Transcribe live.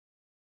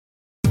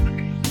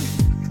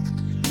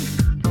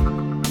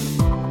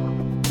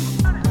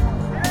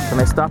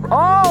messed up.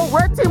 Oh,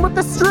 red team with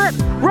the strip.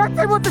 Red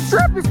team with the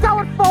strip. He's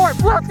going for it.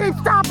 Blue team,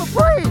 stop him,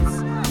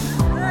 please.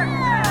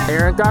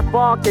 Aaron got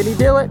ball. Can he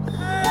do it?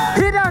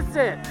 He does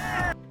it.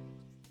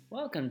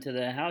 Welcome to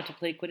the How to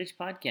Play Quidditch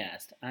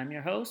podcast. I'm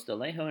your host,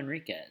 Alejo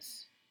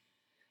Enriquez.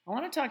 I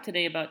want to talk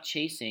today about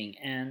chasing,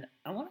 and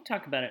I want to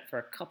talk about it for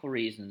a couple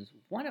reasons.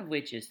 One of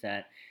which is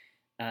that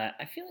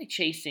I feel like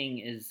chasing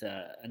is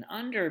an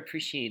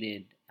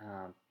underappreciated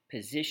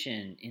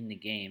position in the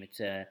game.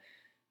 It's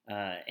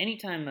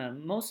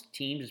anytime most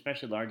teams,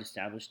 especially large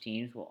established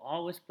teams, will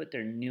always put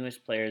their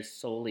newest players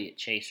solely at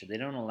chaser. They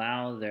don't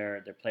allow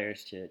their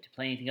players to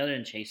play anything other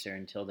than chaser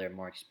until they're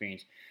more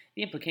experienced.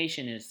 The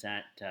implication is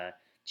that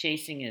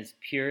chasing is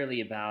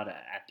purely about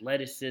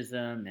athleticism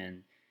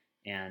and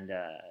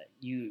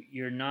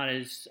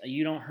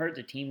you don't hurt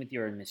the team with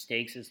your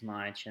mistakes as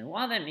much. And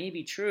while that may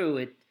be true,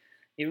 it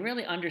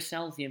really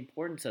undersells the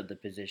importance of the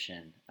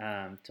position.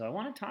 So I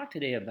want to talk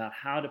today about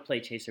how to play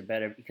chaser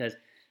better, because I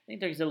think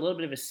there's a little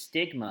bit of a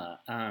stigma.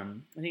 I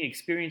think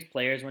experienced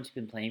players, once you've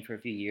been playing for a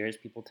few years,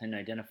 people tend to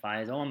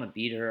identify as, oh, I'm a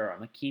beater, or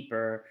I'm a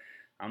keeper,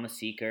 I'm a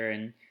seeker,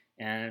 and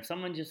if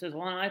someone just says,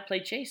 well, I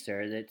play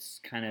chaser, that's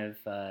kind of,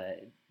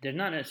 there's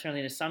not necessarily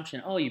an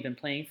assumption, oh, you've been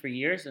playing for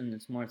years, and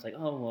it's like,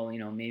 oh, well,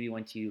 maybe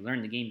once you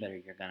learn the game better,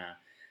 you're going to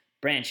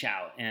branch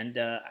out. And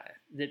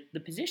the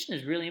position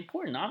is really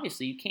important.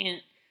 Obviously, you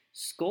can't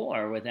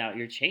score without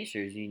your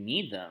chasers. You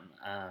need them.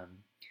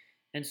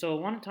 And so I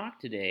want to talk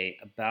today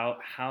about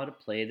how to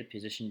play the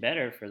position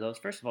better for those,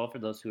 first of all, for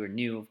those who are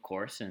new, of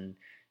course, and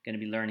going to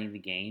be learning the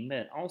game,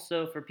 but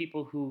also for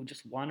people who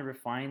just want to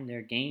refine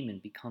their game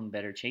and become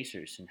better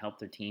chasers and help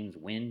their teams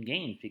win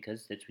games,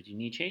 because that's what you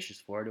need chasers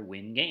for, to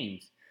win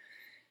games.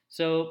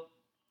 So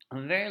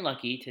I'm very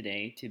lucky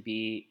today to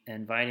be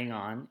inviting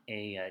on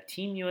a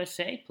Team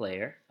USA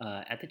player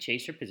at the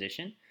chaser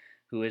position,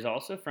 who is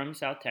also from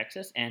South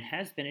Texas and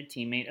has been a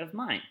teammate of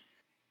mine.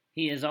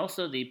 He is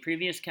also the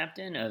previous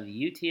captain of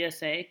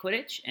UTSA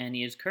Quidditch, and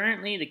he is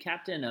currently the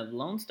captain of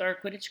Lone Star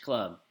Quidditch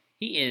Club.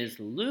 He is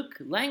Luke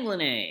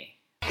Langlanay.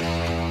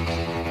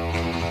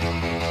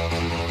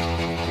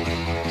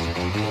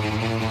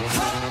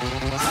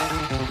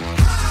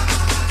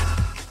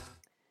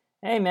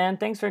 Hey man,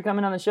 thanks for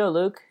coming on the show,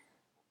 Luke.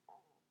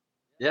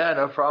 Yeah,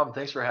 no problem.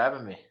 Thanks for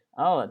having me.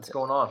 Oh, what's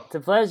going on? It's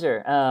a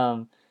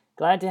pleasure.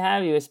 Glad to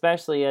have you,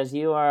 especially as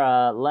you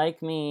are,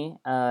 like me,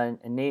 I'm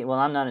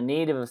not a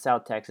native of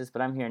South Texas,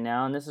 but I'm here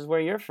now, and this is where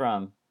you're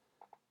from.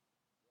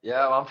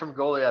 Yeah, well, I'm from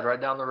Goliad,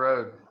 right down the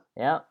road.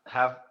 Yeah.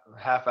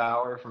 Half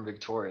hour from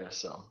Victoria,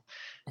 so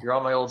you're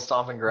on my old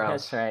stomping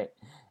grounds. That's right.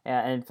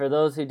 Yeah, and for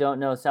those who don't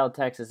know, South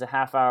Texas, a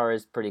half hour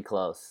is pretty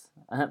close.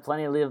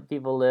 Plenty of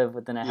people live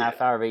within a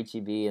half hour of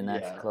HEB, and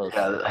that's close.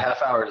 Yeah, a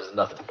half hour is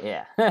nothing.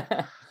 Yeah.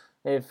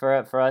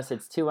 For us,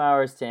 it's 2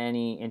 hours to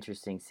any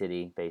interesting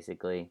city,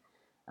 basically.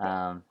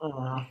 All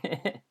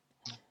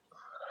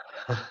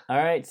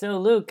right, so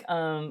Luke,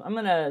 I'm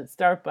going to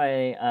start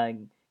by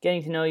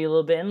getting to know you a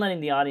little bit and letting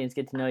the audience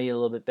get to know you a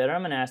little bit better.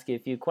 I'm going to ask you a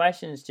few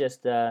questions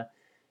just to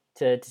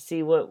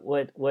see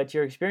what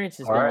your experience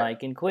has been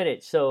like in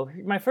Quidditch. So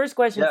my first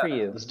question for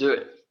you. Let's do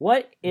it.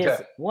 What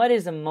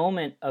is a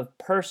moment of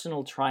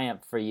personal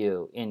triumph for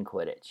you in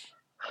Quidditch?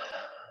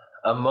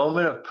 A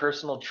moment of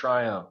personal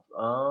triumph.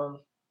 I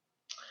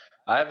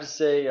have to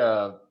say,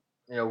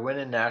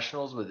 winning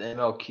nationals with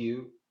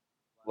MLQ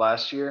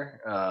last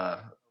year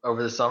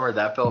over the summer,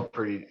 that felt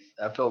pretty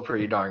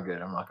darn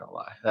good. I'm not gonna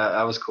lie,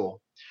 that was cool.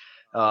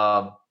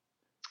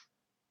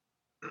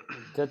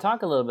 So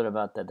talk a little bit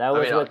about that. That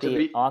was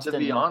Austin. To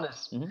be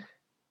honest,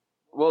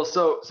 well,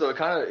 so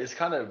it's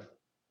kind of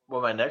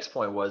what my next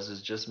point was,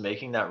 is just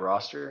making that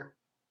roster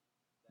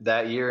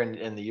that year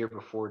and the year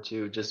before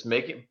too. Just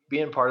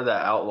being part of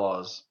that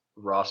Outlaws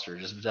roster,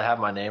 just to have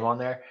my name on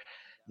there.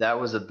 That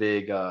was a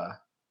big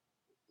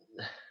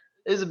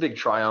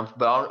triumph.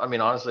 But I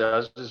mean, honestly, I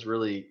was just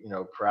really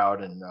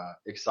proud and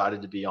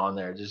excited to be on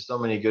there. Just so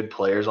many good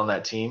players on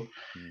that team,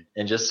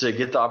 and just to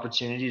get the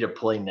opportunity to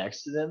play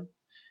next to them.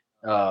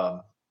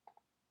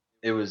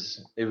 It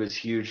was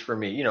huge for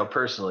me,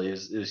 personally.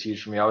 It was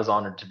huge for me. I was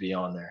honored to be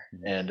on there,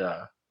 and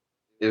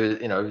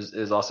it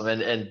was awesome,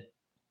 and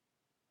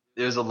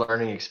it was a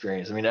learning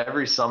experience. I mean,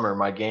 every summer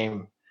my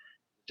game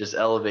just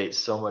elevates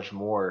so much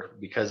more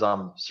because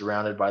I'm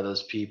surrounded by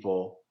those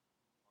people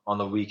on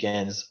the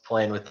weekends,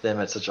 playing with them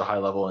at such a high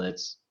level, and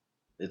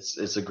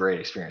it's a great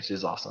experience. It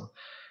was awesome.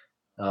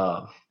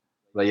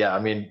 But yeah, I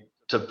mean,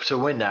 to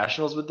win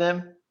nationals with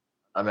them,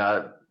 I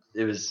mean,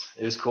 it was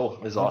cool.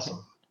 It was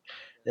awesome.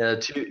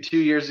 2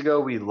 years ago,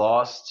 we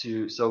lost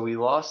to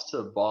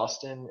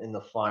Boston in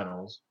the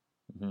finals,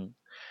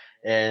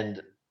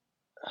 and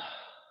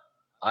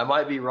I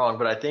might be wrong,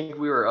 but I think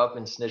we were up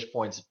in snitch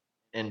points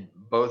in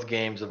both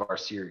games of our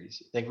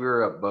series. I think we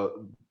were up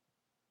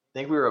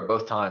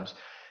both times,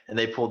 and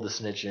they pulled the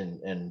snitch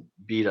and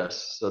beat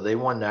us. So they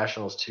won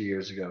nationals 2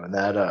 years ago, and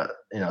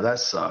that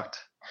sucked.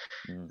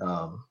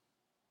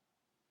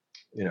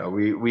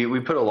 We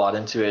put a lot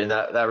into it, and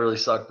that really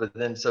sucked. But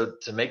then, so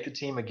to make the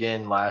team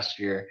again last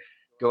year,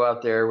 go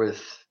out there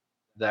with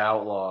the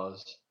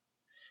Outlaws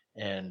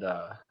and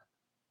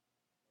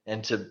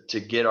to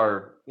get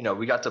our,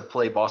 we got to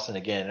play Boston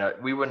again.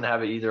 We wouldn't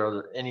have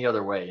it any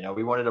other way.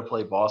 We wanted to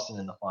play Boston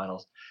in the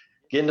finals.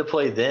 Getting to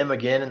play them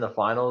again in the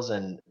finals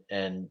and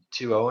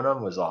 2-0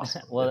 them was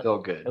awesome. Well, it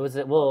felt good. It was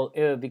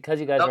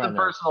because you guys Nothing were on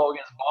personal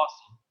against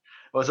Boston.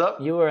 What's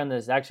up? You were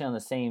actually on the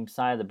same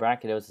side of the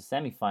bracket. It was the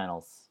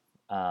semifinals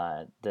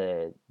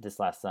this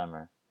last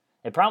summer.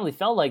 It probably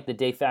felt like the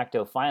de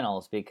facto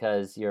finals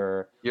because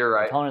you're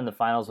right. opponent in the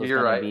finals was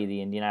going to be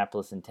the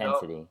Indianapolis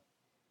Intensity.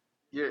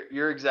 No,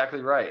 you're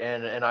exactly right,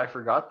 and I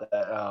forgot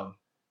that.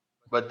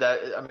 But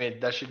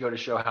that should go to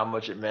show how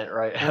much it meant,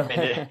 right? I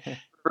mean,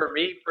 for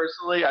me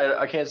personally,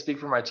 I can't speak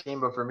for my team,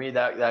 but for me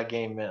that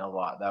game meant a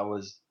lot.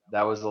 There's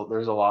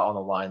a lot on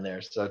the line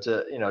there. So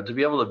to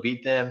be able to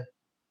beat them,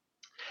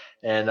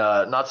 and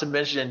not to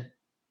mention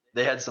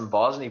they had some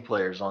Bosnia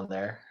players on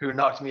there who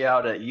knocked me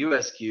out at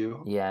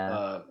USQ.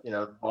 Yeah.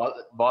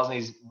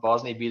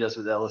 Bosnia beat us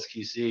with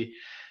LSQC.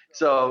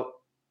 So,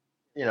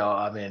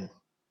 I mean,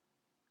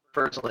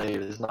 personally,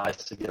 it was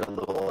nice to get a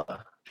little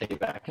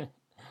payback.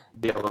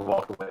 Be able to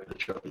walk away with the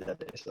trophy that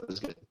day, so it was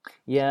good.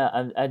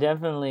 Yeah, there's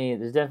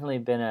definitely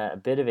been a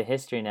bit of a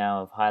history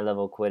now of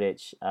high-level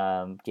Quidditch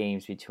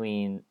games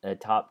between a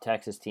top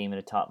Texas team and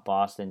a top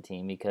Boston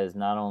team, because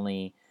not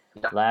only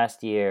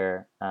last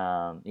year,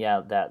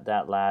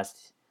 that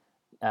last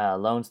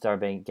Lone Star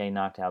getting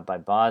knocked out by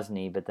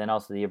Bosnia, but then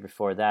also the year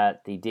before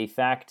that, the de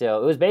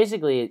facto, it was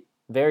basically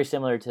very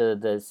similar to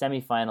the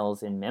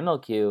semifinals in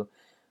MLQ,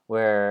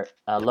 where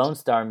Lone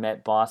Star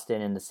met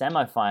Boston in the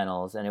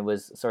semifinals, and it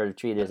was sort of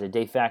treated as a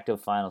de facto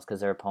finals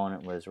because their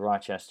opponent was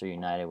Rochester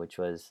United, which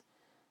was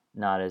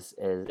not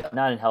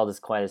held as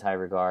quite as high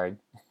regard.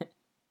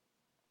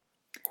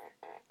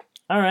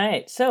 All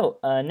right, so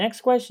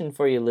next question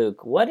for you,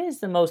 Luke. What is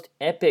the most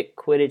epic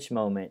Quidditch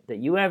moment that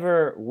you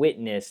ever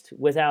witnessed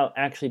without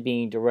actually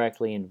being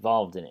directly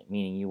involved in it?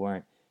 Meaning you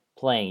weren't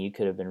playing, you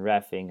could have been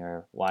reffing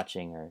or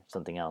watching or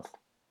something else.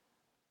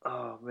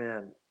 Oh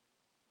man.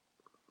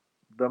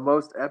 The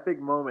most epic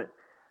moment.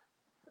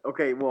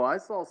 Okay, well, I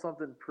saw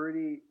something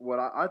what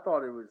I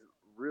thought it was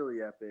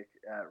really epic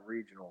at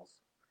regionals.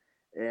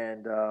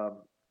 And,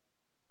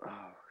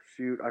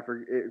 shoot, I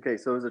forget. Okay,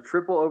 so it was a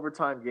triple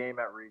overtime game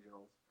at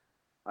regionals.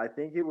 I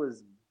think it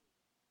was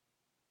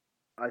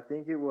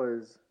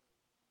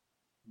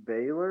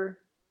Baylor.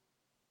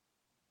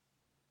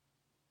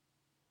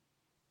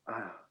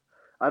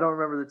 I don't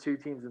remember the two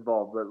teams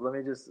involved, but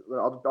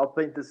I'll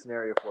paint this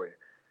scenario for you.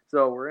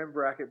 So we're in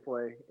bracket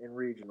play in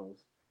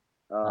regionals.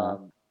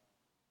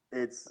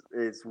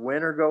 It's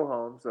win or go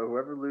home. So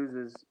whoever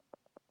loses,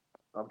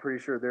 I'm pretty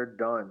sure they're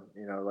done.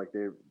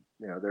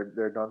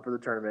 They're done for the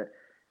tournament,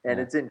 and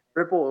it's in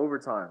triple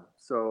overtime.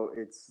 So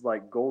it's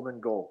like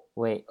golden goal.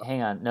 Wait,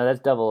 hang on. No, that's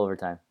double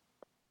overtime.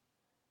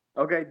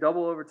 Okay,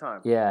 double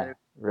overtime. Yeah,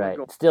 right.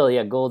 Still,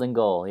 yeah, golden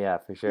goal. Yeah,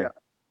 for sure. Yeah.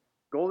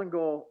 Golden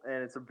goal,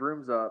 and it's a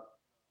brooms up,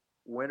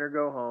 win or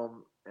go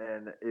home,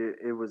 and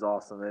it was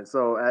awesome. And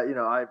so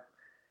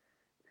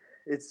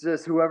it's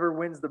just whoever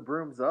wins the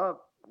brooms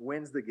up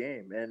wins the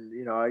game. And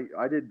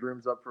I did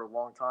brooms up for a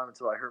long time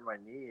until I hurt my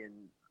knee,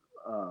 and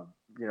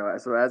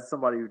so as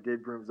somebody who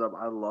did brooms up,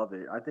 I love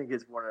it. I think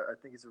it's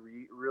a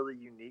really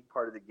unique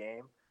part of the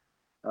game.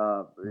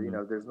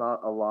 There's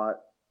not a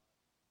lot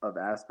of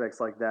aspects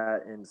like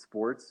that in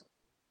sports,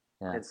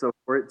 and so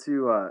for it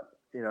to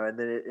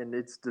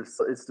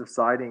it's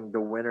deciding the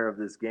winner of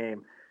this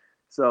game.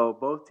 So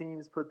both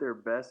teams put their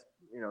best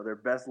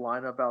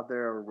lineup out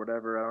there or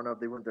whatever. I don't know if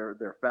they went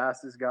their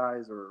fastest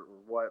guys or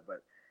what, but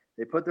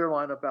they put their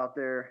lineup out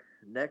there.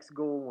 Next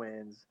goal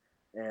wins,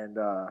 and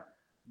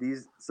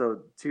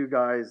two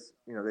guys,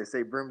 they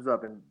say brooms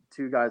up, and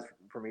two guys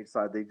from each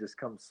side, they just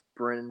come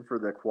sprinting for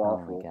the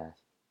quaffle. Oh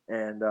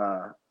my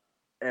gosh.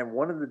 And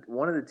one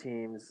of the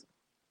teams,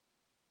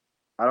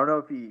 I don't know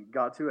if he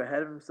got too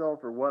ahead of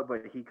himself or what,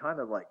 but he kind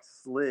of like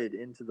slid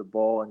into the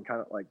ball and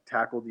kind of like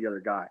tackled the other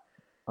guy.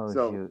 Oh,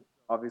 so shoot.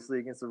 Obviously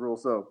against the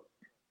rules. So,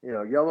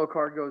 yellow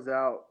card goes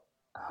out.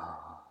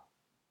 Oh.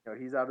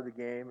 He's out of the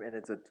game, and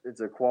it's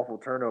a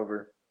quaffle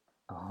turnover.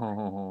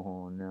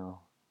 Oh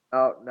no.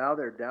 Now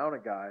they're down a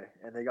guy,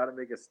 and they got to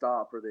make a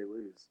stop or they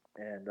lose.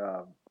 And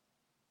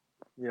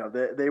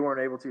they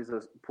weren't able to.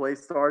 So play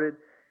started,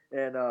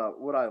 and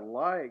what I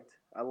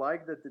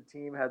liked that the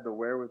team had the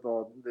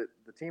wherewithal.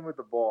 The team with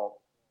the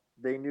ball,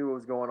 they knew what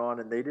was going on,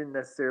 and they didn't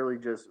necessarily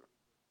just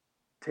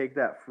take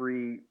that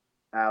free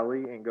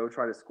alley and go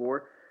try to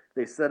score.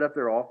 They set up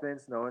their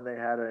offense knowing they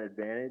had an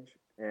advantage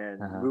and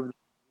moved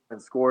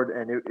and scored,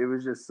 and it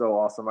was just so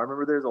awesome. I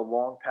remember there's a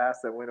long pass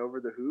that went over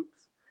the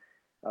hoops.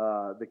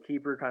 The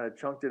keeper kind of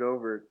chunked it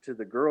over to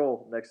the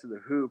girl next to the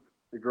hoop.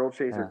 The girl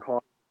chaser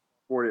caught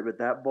it, but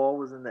that ball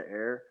was in the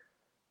air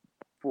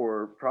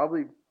for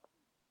probably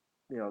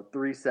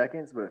 3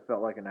 seconds, but it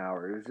felt like an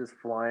hour. It was just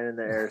flying in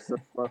the air. So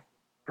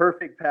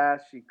perfect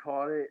pass. She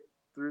caught it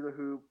through the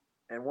hoop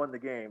and won the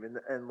game.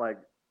 And like,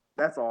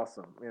 that's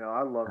awesome.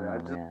 I love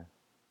it.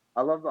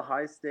 I love the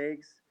high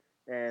stakes,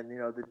 and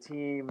the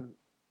team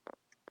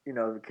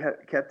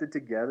kept it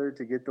together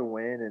to get the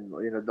win,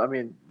 and I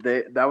mean,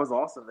 that was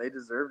awesome. They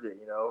deserved it.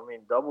 I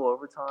mean, double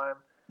overtime.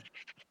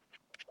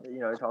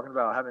 Talking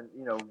about having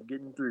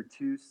getting through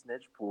two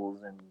snitch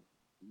pools and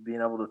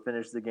being able to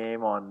finish the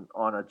game on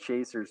a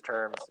chaser's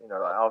terms.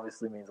 That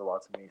obviously means a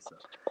lot to me.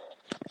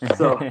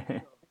 So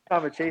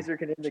anytime a chaser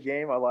can end the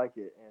game, I like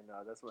it, and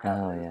that's what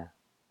happened. Oh yeah.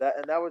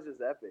 That was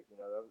just epic.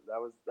 That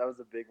was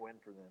a big win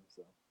for them.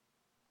 So.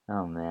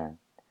 Oh man,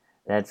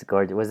 that's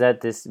gorgeous. Was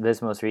that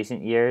this most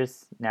recent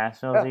year's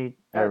nationals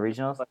or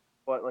regionals?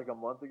 Like a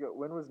month ago?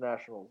 When was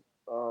nationals?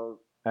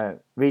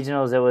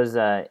 Regionals. It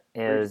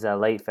was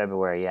late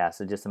February. Yeah,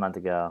 so just a month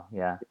ago.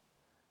 Yeah.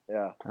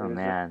 Yeah. Oh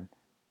man.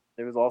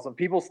 It was awesome.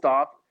 People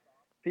stopped.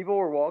 People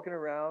were walking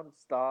around,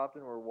 stopped,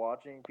 and were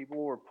watching.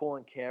 People were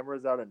pulling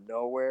cameras out of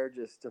nowhere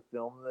just to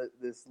film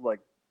this like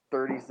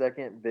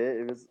 30-second bit.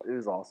 It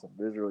was awesome.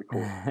 It was really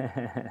cool.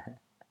 Yeah,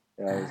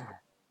 it was cool.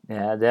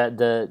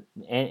 Yeah,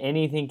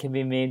 anything can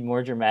be made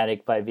more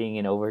dramatic by being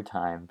in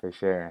overtime for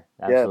sure.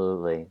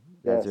 Absolutely,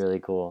 that's really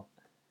cool.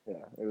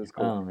 Yeah, it was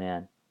cool. Oh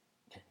man,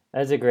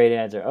 that's a great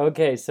answer.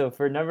 Okay, so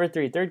for number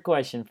 3, third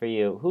question for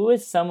you: who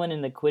is someone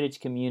in the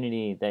Quidditch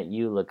community that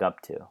you look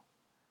up to?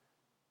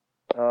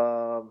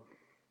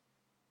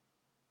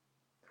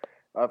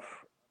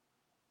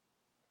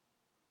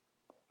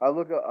 I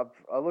look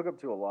up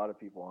to a lot of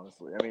people,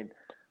 honestly. I mean,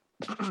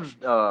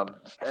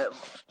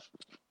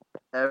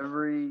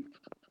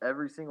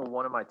 every single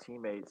one of my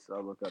teammates I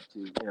look up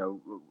to.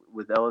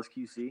 With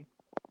LSQC,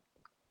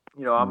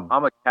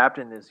 I'm a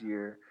captain this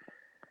year,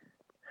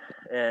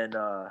 and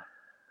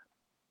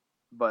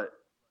but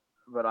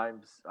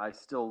I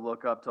still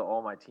look up to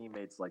all my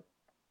teammates. Like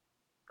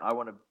I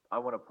want to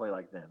play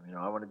like them.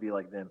 I want to be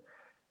like them,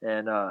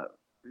 and I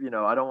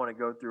don't want to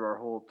go through our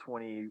whole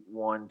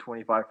 21,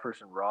 25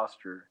 person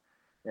roster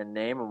and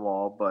name them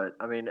all, but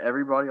I mean,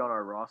 everybody on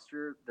our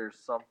roster, there's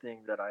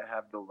something that I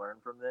have to learn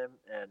from them,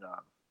 and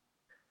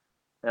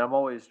I'm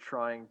always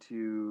trying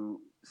to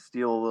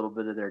steal a little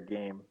bit of their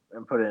game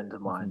and put it into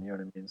mine. You know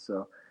what I mean?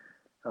 So,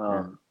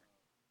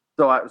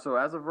 so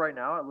as of right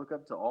now, I look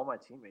up to all my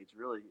teammates.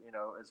 Really,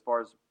 as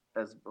far as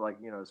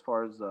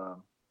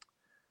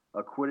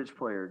a Quidditch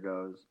player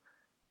goes,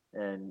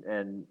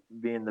 and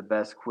being the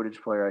best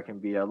Quidditch player I can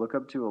be, I look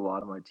up to a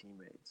lot of my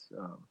teammates.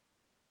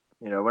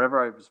 Whenever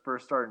I was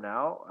first starting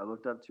out, I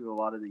looked up to a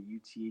lot of the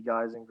UT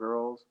guys and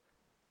girls.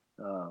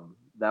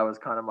 That was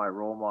kind of my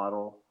role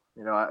model,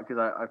 because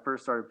I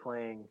first started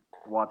playing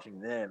watching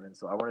them, and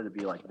so I wanted to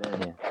be like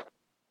them. Yeah.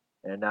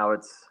 And now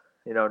it's,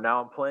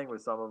 now I'm playing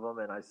with some of them,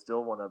 and I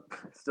still want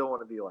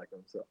to be like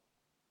them. So.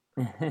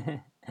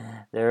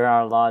 There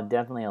are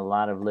definitely a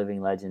lot of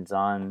living legends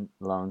on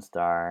Lone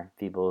Star.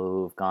 People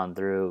who've gone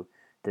through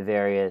the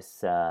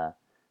various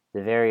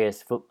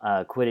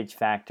Quidditch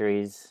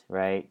factories,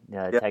 right?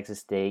 Texas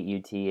State,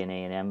 UT, and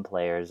A&M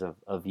players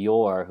of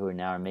yore who are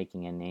now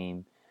making a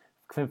name,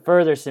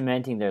 further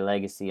cementing their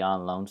legacy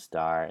on Lone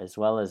Star, as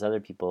well as other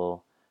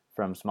people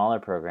from smaller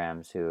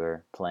programs who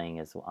are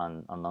playing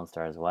on Lone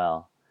Star as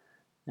well.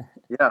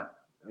 Yeah,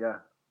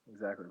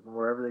 exactly. From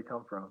wherever they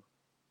come from.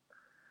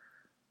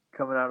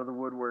 Coming out of the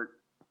woodwork.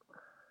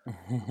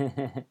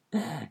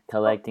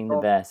 Collecting the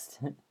best.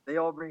 They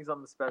all bring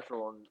something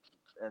special,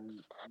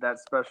 and that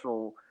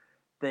special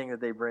thing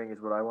that they bring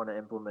is what I want to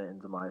implement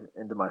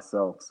into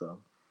myself. So.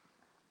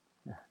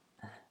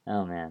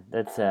 Oh man,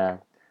 that's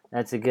a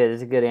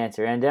good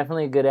answer, and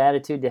definitely a good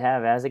attitude to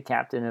have as a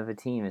captain of a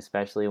team,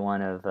 especially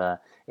one of.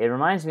 It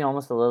reminds me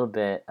almost a little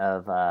bit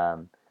of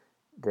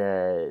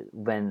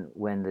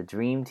when the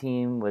Dream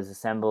Team was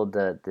assembled.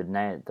 The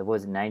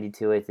was it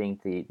 92? I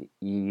think the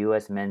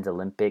U.S. Men's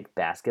Olympic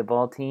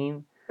basketball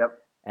team.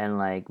 Yep. And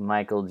like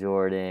Michael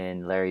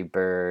Jordan, Larry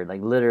Bird,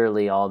 like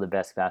literally all the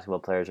best basketball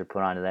players are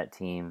put onto that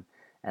team.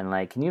 And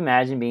like, can you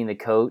imagine being the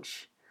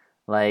coach,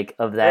 like,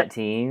 of that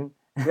team?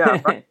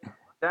 Yeah, right.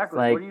 Exactly.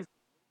 Like, what do you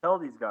tell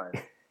these guys?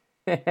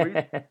 What do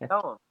you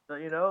tell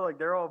them? Like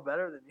they're all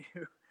better than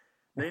you.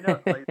 They know,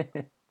 like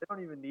they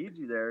don't even need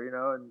you there,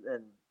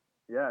 and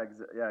yeah,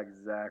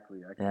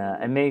 exactly.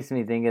 It makes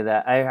me think of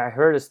that. I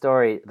heard a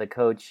story. The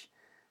coach,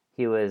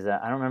 he was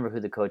I don't remember who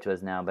the coach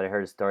was now, but I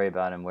heard a story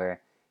about him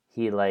where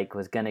he like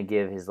was gonna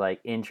give his like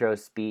intro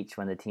speech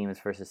when the team was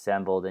first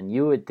assembled, and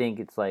you would think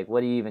it's like,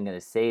 what are you even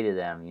gonna say to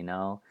them,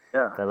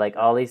 Yeah. But like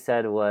all he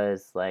said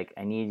was like,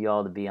 I need you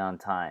all to be on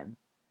time.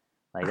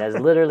 Like that's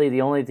literally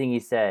the only thing he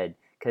said.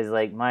 Cause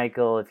like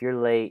Michael, if you're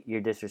late,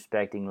 you're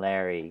disrespecting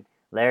Larry.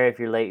 Larry, if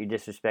you're late, you're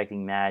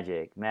disrespecting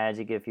Magic.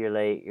 Magic, if you're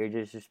late, you're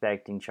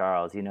disrespecting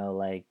Charles.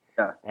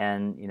 Yeah.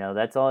 And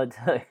that's all it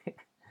took.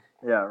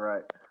 Yeah,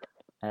 right.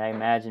 And I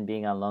imagine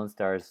being on Lone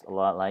Star is a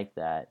lot like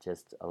that.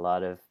 Just a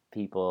lot of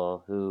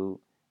people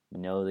who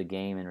know the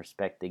game and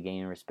respect the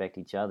game and respect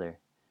each other.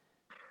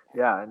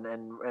 Yeah,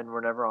 and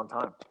we're never on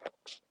time.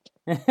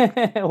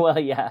 Well,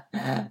 yeah.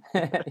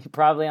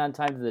 Probably on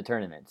time to the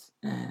tournaments.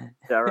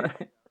 Yeah,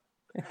 right.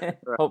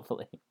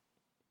 Hopefully.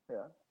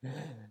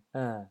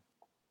 Yeah.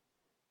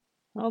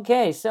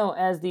 Okay, so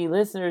as the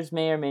listeners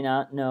may or may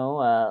not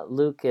know,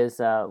 Luke is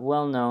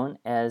well known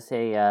as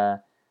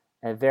a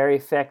a very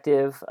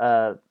effective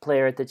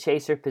player at the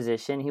chaser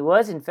position. He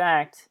was, in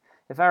fact,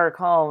 if I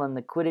recall, in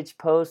the Quidditch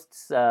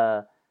Post's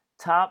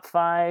top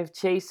 5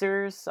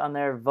 chasers on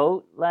their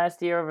vote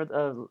last year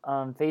over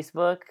on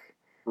Facebook.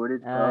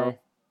 Quidditch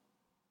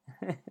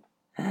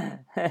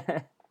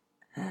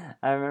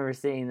I remember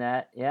seeing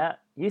that. Yeah,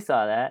 you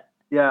saw that.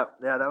 Yeah,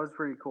 that was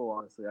pretty cool.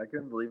 Honestly, I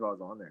couldn't believe I was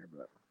on there,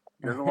 but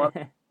there's a lot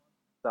of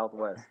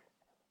Southwest.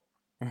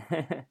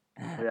 Yeah.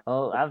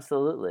 Oh,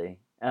 absolutely.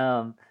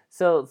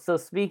 So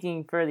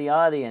speaking for the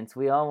audience,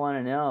 we all want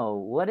to know,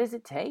 what does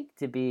it take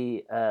to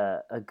be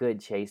a good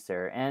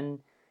chaser? And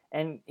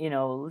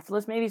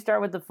let's maybe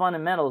start with the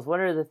fundamentals. What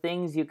are the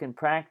things you can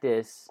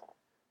practice,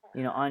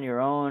 on your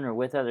own or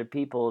with other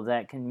people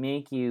that can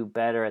make you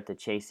better at the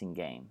chasing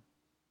game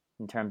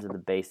in terms of the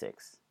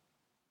basics?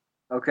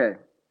 Okay.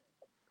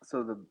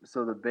 So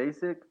the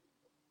basic.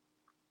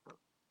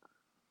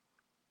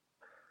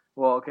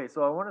 Well, okay.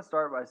 So I want to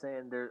start by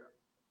saying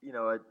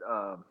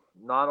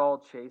not all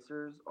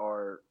chasers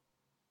are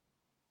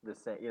the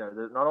same.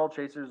 Not all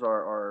chasers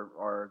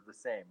are the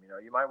same.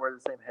 You might wear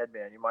the same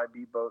headband. You might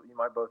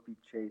both be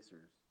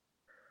chasers.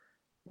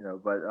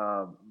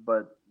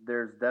 But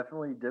there's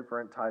definitely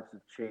different types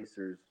of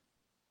chasers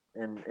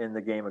in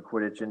the game of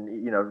Quidditch, and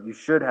you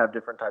should have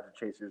different types of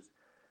chasers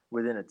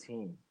within a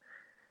team.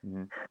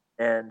 Mm-hmm.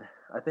 And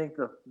I think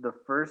the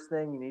first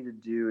thing you need to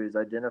do is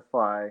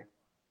identify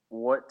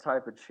what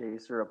type of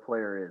chaser a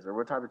player is, or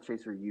what type of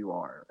chaser you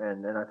are.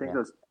 And I think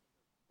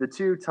the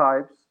 2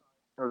 types,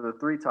 or the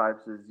 3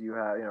 types, is you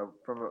have,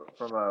 from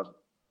a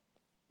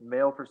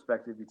male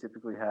perspective, you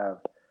typically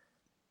have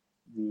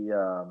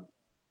the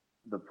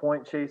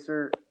point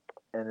chaser,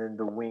 and then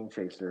the wing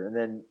chaser, and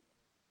then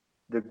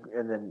the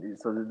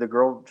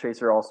girl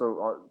chaser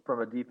also,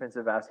 from a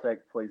defensive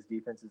aspect, plays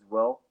defense as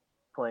well,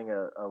 playing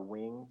a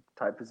wing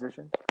type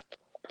position.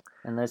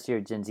 Unless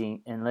you're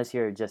Justine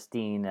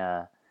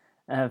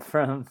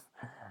from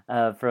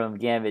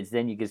Gambits,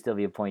 then you could still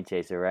be a point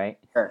chaser, right?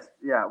 Yes.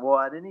 Yeah. Well,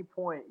 at any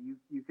point,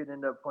 you could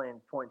end up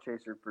playing point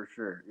chaser for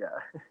sure. Yeah.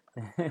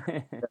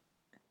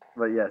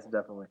 But yes,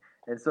 definitely.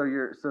 And so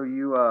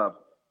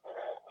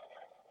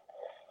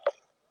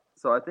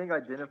I think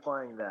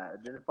identifying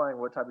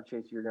what type of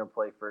chaser you're going to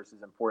play first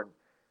is important.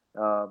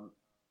 And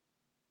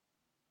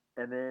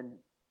then,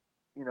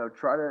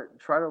 try to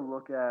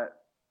look at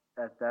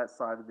that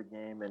side of the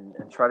game and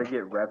try to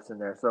get reps in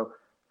there. So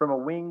from a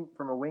wing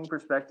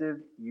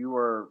perspective,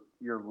 you're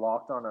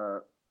locked on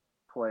a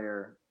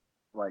player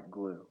like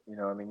glue.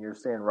 You're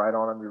staying right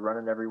on them. You're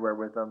running everywhere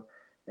with them,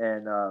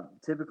 and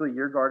typically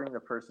you're guarding the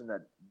person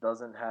that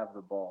doesn't have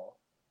the ball,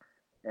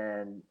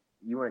 and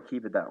you want to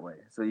keep it that way.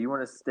 So you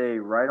want to stay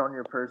right on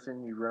your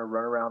person. You're going to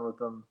run around with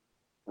them.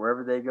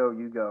 Wherever they go,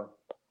 you go,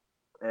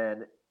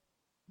 and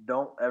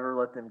don't ever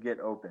let them get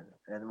open.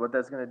 And what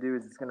that's going to do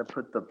is it's going to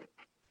put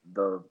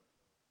the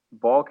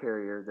ball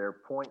carrier, their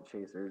point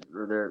chasers,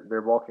 or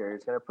their ball carrier,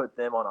 it's going to put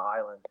them on an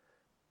island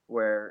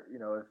where,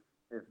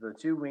 if the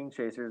 2 wing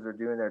chasers are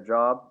doing their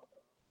job,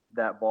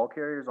 that ball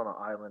carrier is on an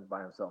island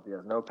by himself. He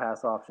has no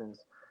pass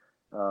options.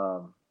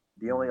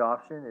 The only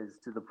option is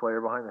to the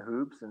player behind the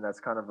hoops, and that's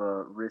kind of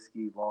a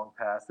risky long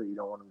pass that you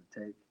don't want him to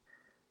take.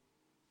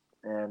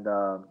 And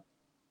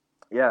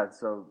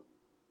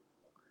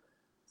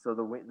so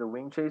the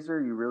wing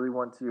chaser, you really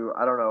want to.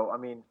 I don't know. I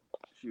mean,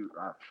 shoot,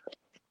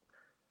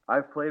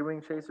 I've played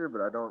wing chaser,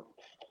 but I don't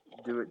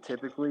do it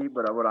typically.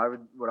 But what I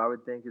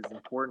would think is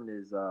important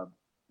is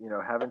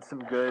having some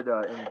good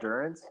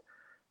endurance,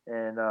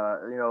 and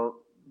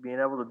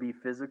being able to be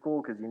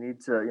physical, because you need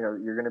to,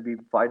 you're going to be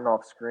fighting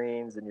off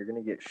screens, and you're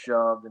going to get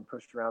shoved and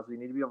pushed around, so you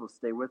need to be able to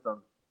stay with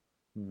them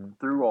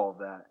through all of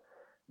that.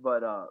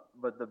 But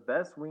the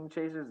best wing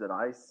chasers that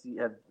I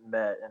have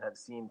met and have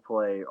seen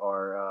play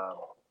are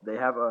they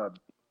have a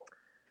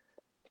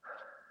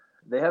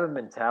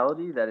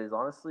mentality that is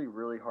honestly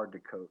really hard to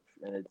coach,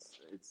 and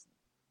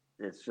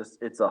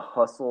it's a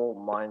hustle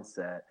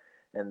mindset,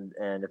 and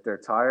if they're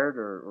tired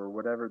or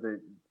whatever,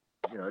 it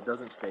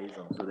doesn't phase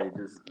them, so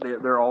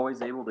they're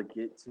always able to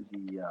get to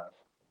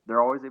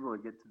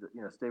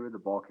stay with the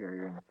ball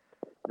carrier,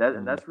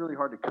 and that's really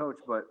hard to coach.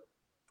 But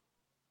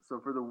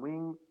so for the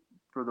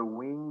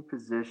wing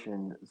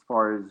position, as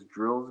far as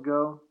drills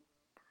go,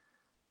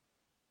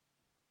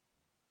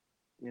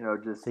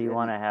 so you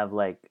want to have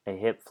like a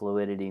hip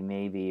fluidity,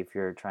 maybe, if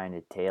you're trying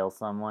to tail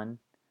someone.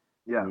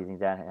 Yeah. Do you think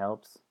that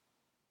helps?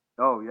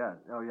 Oh yeah,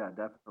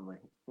 definitely.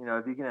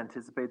 If you can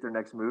anticipate their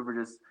next move, or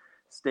just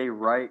stay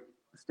right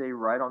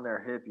on their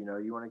hip. You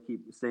want to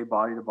stay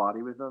body to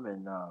body with them,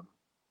 and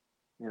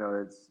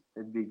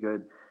it'd be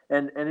good.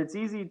 And it's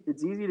easy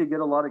to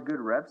get a lot of good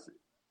reps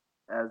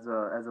as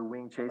a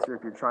wing chaser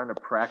if you're trying to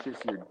practice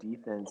your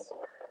defense,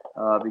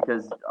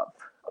 because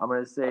I'm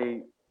going to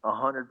say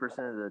 100%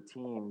 of the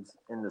teams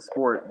in the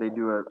sport, they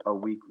do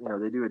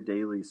they do a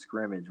daily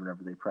scrimmage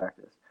whenever they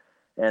practice,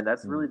 and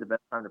that's really the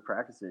best time to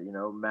practice it.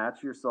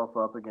 Match yourself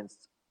up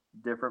against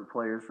different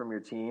players from your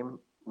team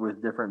with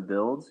different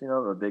builds.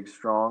 A big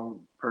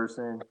strong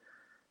person,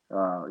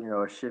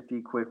 a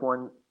shifty quick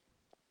one,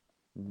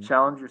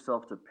 challenge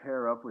yourself to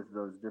pair up with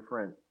those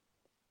different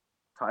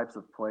types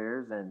of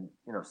players, and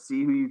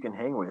see who you can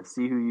hang with,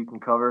 see who you can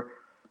cover,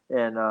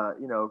 and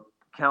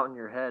count in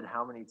your head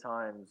how many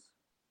times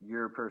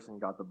your person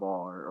got the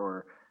ball,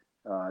 or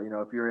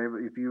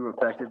if you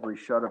effectively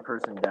shut a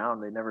person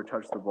down, they never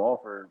touch the ball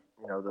for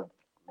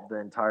the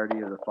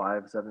entirety of the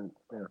 5,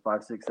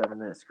 6, 7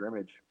 minute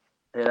scrimmage.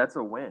 Hey, that's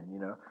a win.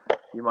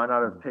 You might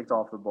not have picked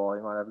off the ball,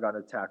 you might have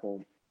gotten a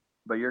tackle,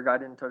 but your guy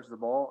didn't touch the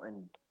ball,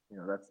 and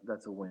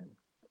that's a win.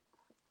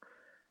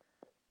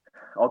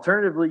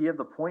 Alternatively, you have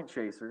the point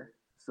chaser.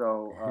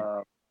 So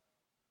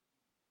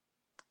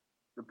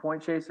the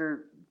point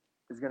chaser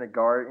is going to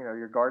guard.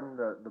 You're guarding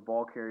the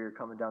ball carrier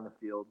coming down the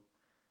field,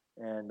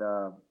 and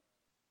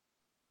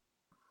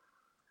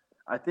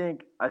I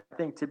think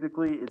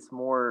typically it's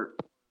more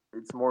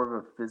of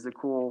a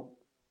physical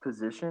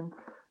position,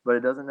 but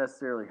it doesn't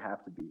necessarily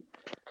have to be.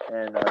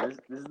 And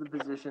this is the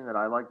position that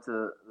I like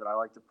to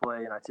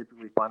play, and I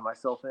typically find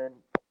myself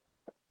in.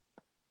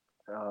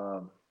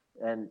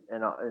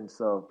 And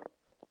so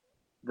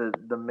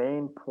the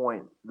main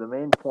pointer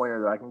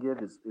that I can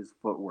give is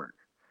footwork,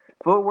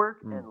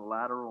 and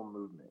lateral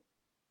movement.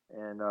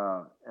 And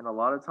a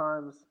lot of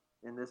times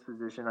in this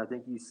position, I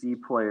think you see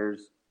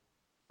players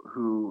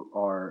who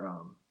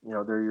are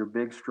they're your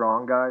big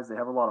strong guys. They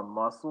have a lot of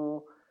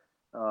muscle.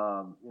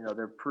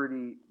 They're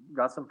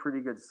got some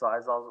pretty good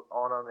size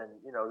on them, and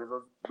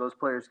those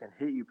players can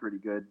hit you pretty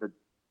good. But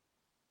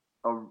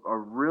a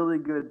really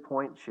good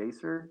point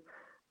chaser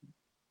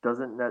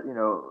doesn't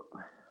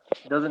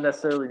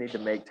necessarily need to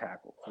make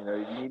tackles.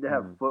 You need to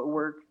have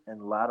footwork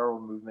and lateral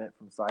movement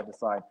from side to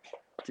side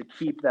to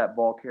keep that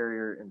ball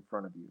carrier in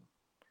front of you.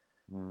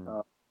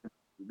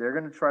 They're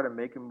going to try to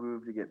make a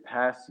move to get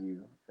past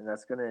you, and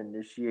that's going to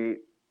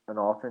initiate an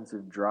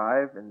offensive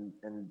drive. And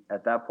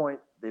at that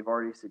point, they've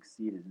already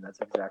succeeded, and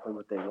that's exactly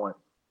what they want.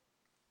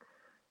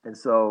 And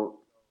so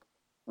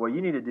what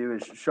you need to do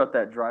is shut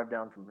that drive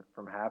down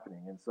from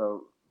happening. And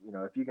so,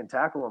 if you can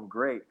tackle them,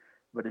 great.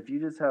 But if you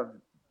just have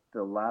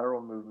the lateral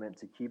movement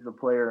to keep the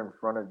player in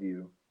front of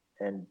you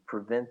and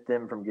prevent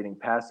them from getting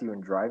past you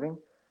and driving,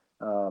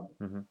 I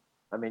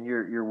mean,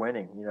 you're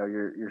winning.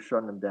 You're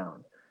shutting them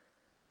down.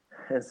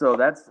 And so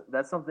that's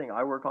something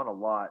I work on a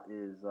lot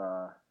is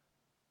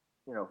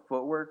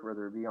footwork,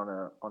 whether it be on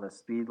a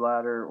speed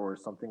ladder or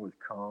something with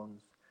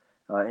cones,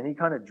 any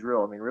kind of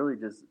drill. I mean, really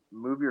just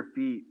move your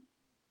feet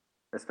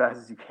as fast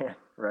as you can,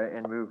 right,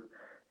 and move,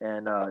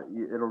 and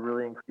it'll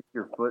really increase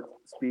your foot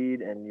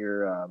speed and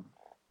your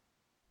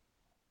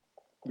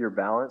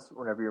balance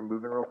whenever you're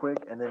moving real quick,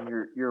 and then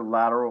your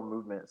lateral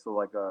movement. So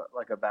like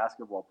a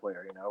basketball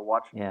player,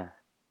 watch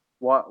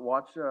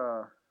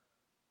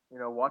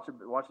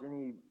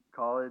any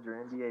college or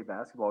NBA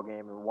basketball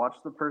game and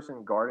watch the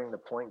person guarding the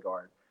point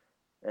guard,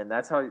 and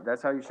that's how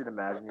you should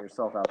imagine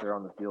yourself out there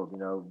on the field.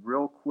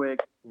 Real quick,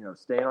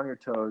 staying on your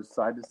toes,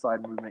 side to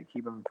side movement,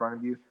 keep them in front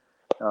of you,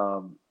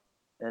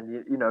 and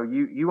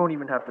you won't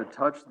even have to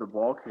touch the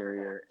ball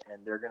carrier,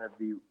 and they're going to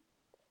be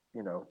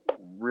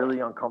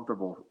really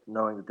uncomfortable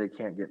knowing that they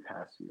can't get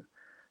past you,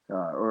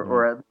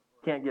 or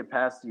can't get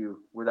past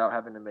you without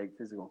having to make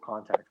physical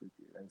contact with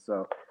you. And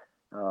so,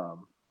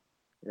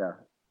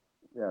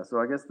 so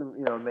I guess the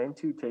main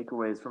two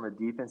takeaways from a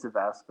defensive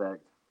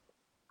aspect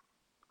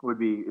would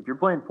be, if you're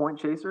playing point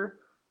chaser,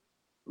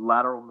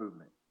 lateral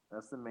movement.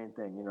 That's the main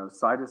thing.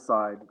 Side to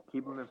side,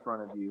 keep them in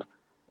front of you.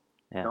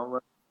 Yeah. Don't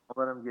let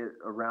them get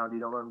around you.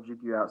 Don't let them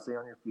juke you out. Stay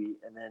on your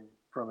feet. And then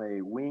from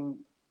a wing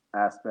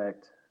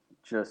aspect,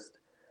 just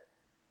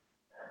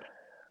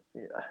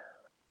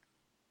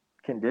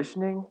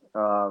conditioning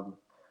or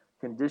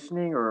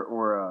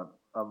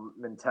a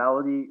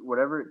mentality,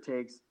 whatever it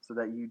takes, so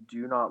that you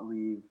do not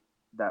leave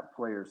that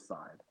player's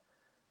side,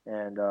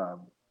 and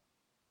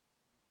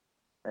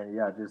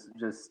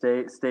just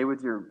stay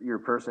with your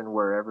person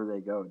wherever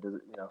they go.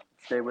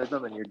 Stay with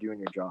them, and you're doing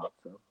your job.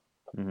 So,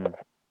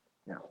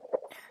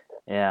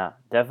 Yeah,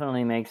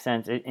 definitely makes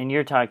sense. And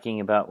you're talking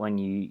about when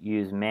you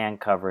use man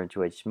coverage,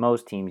 which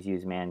most teams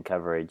use man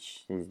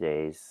coverage these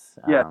days.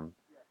 Yeah,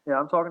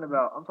 I'm talking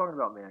about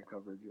man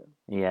coverage.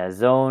 Yeah,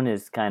 zone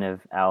is kind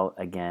of out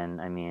again.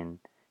 I mean,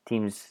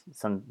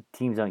 some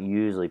teams don't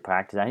usually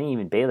practice. I think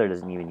even Baylor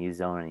doesn't even use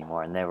zone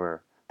anymore, and they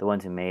were the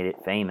ones who made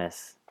it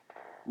famous.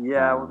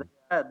 Yeah, well,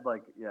 they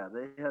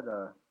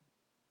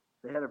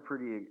had a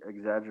pretty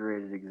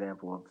exaggerated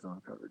example of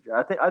zone coverage.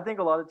 I think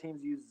a lot of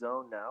teams use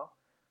zone now,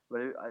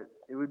 but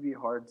it would be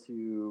hard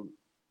to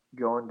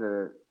go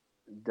into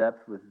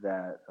depth with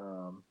that.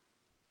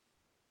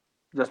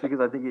 Just because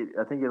I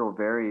think it'll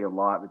vary a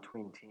lot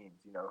between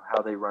teams,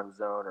 how they run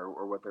zone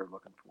or what they're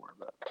looking for.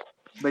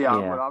 But yeah,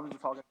 what I was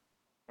talking about,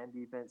 and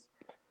defense.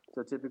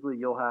 So typically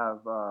you'll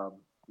have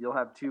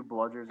two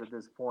bludgers at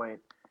this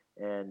point,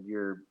 and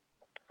you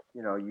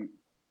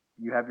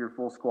have your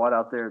full squad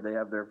out there. They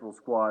have their full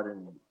squad,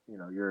 and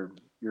you're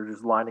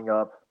just lining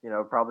up.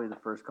 Probably the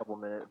first couple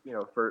minutes.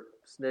 For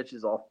snitch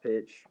is off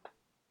pitch.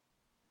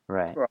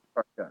 Right.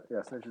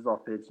 Yeah, snitch is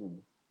off pitch,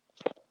 and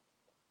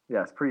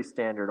yeah, it's pretty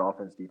standard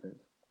offense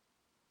defense.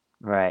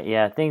 Right.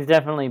 Yeah. Things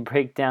definitely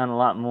break down a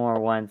lot more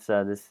once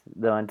once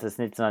the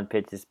snitch is on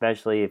pitch,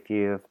 especially if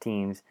you have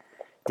teams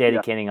Yeah,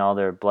 dedicating all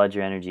their blood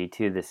or energy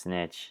to the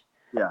snitch.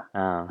 yeah,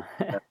 Um,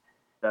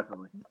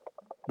 definitely.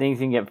 things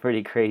can get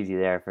pretty crazy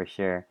there for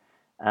sure.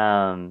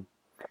 Um,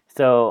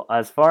 so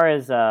as far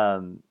as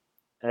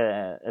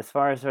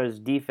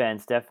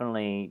defense,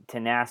 definitely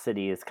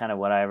tenacity is kind of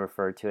what I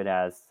refer to it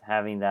as,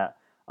 having that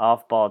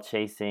off-ball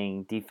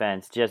chasing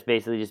defense, just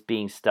basically just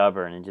being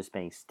stubborn and just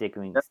being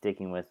Yep,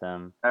 sticking with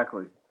them.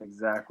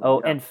 exactly.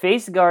 Oh, Yeah, and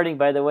face guarding,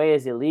 by the way,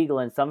 is illegal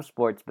in some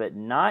sports, but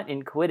not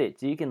in Quidditch.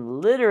 So you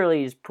can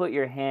literally just put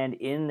your hand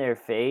in their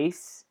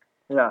face,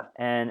 yeah,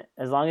 and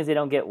as long as they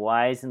don't get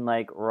wise and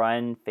like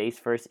run face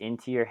first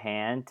into your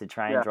hand to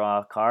try and yeah, draw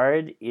a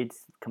card,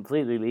 it's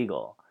completely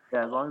legal.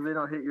 yeah. As long as they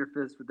don't hit your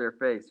fist with their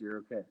face,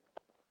 you're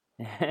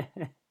okay.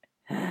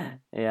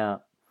 Yeah.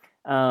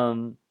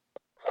 Um,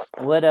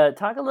 what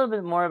talk a little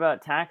bit more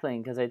about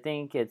tackling, because I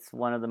think it's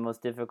one of the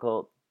most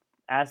difficult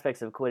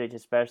aspects of Quidditch,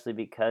 especially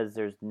because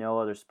there's no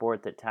other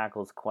sport that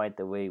tackles quite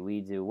the way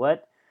we do.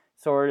 What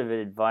sort of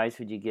advice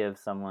would you give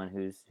someone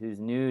who's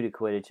new to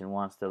Quidditch and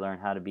wants to learn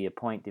how to be a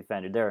point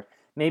defender?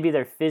 Maybe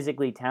they're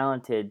physically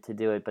talented to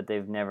do it, but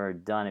they've never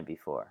done it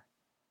before.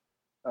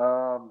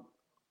 Um.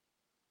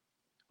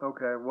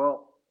 Okay.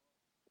 Well.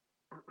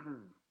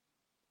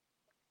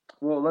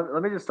 Well,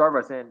 let me just start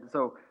by saying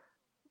so.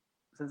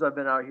 Since I've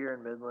been out here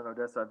in Midland,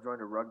 Odessa, I've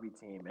joined a rugby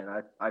team, and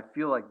I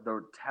feel like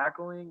the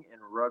tackling in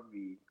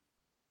rugby,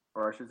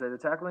 or I should say, the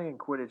tackling in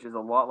Quidditch is a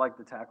lot like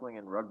the tackling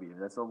in rugby.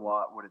 That's a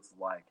lot what it's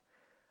like.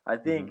 I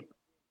Mm-hmm. think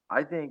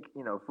I think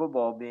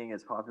football being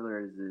as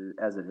popular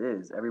as it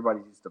is,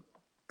 everybody's used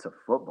to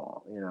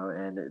football,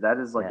 and that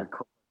is like Yeah.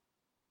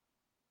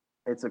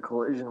 it's a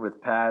collision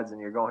with pads,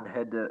 and you're going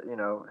head to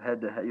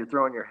head. You're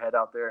throwing your head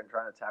out there and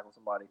trying to tackle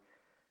somebody.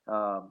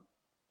 Um,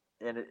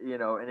 and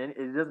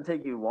it doesn't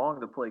take you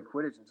long to play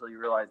Quidditch until you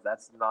realize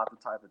that's not the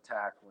type of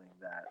tackling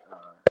that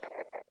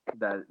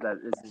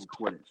is in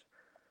Quidditch.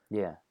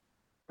 Yeah.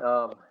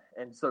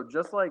 And so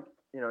just like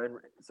in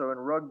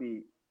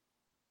rugby,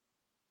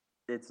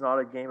 it's not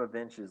a game of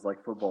inches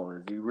like football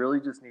is. You really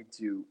just need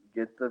to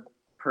get the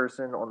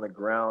person on the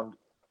ground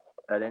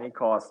at any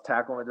cost,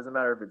 tackle them. It doesn't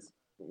matter if it's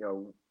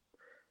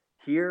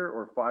here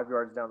or 5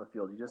 yards down the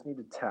field. You just need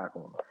to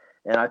tackle them,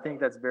 and I think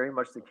that's very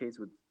much the case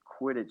with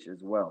Quidditch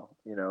as well.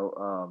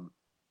 Mm-hmm.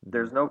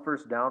 There's no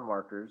first down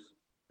markers.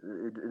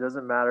 It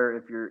doesn't matter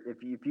if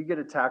you get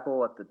a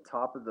tackle at the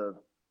top of the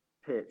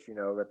pitch, at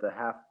the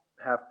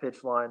half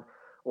pitch line,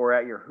 or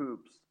at your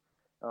hoops.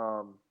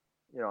 Um,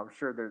 I'm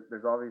sure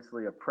there's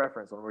obviously a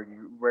preference on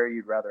where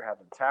you'd rather have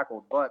them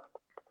tackled, but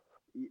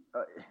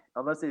uh,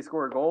 unless they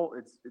score a goal,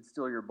 it's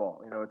still your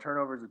ball. A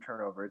turnover is a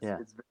turnover. Yeah.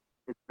 It's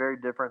very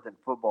different than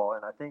football,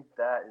 and I think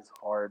that is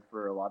hard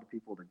for a lot of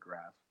people to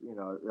grasp.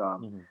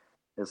 Mm-hmm.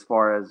 As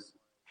far as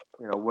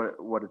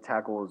what a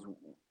tackle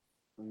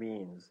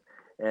means,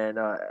 and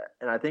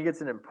I think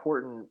it's an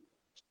important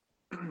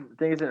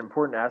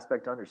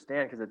aspect to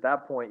understand because at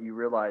that point you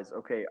realize,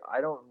 okay, I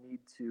don't need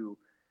to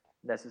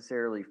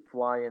necessarily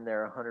fly in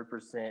there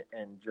 100%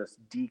 and just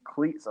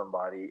decleat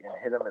somebody and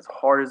hit them as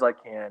hard as I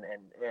can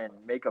and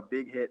make a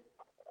big hit.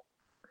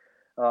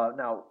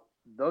 Now,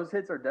 those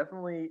hits are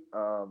definitely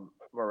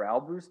morale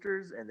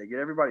boosters and they get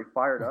everybody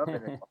fired up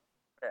and it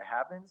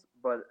happens.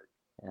 But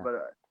Yeah.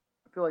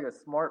 I feel like a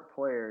smart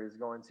player is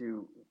going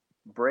to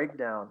break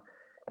down,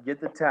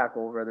 get the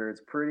tackle, whether it's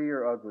pretty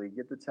or ugly,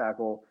 get the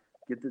tackle,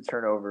 get the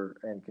turnover,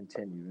 and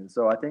continue. And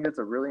so I think it's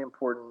a really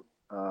important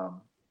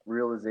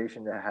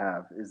realization to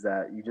have is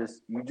that you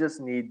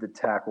just need the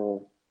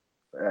tackle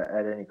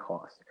at any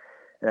cost.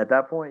 And at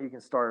that point, you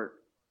can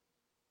start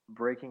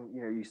breaking,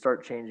 you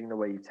start changing the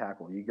way you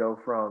tackle. You go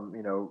from,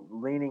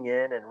 leaning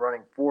in and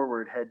running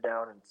forward, head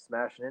down and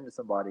smashing into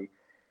somebody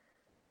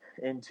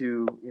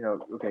into,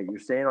 okay, you're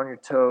staying on your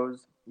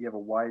toes, you have a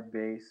wide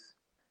base,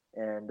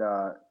 and,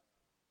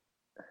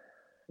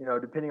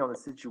 depending on the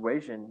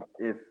situation,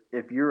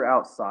 if you're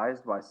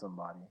outsized by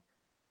somebody,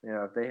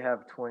 if they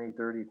have 20,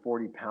 30,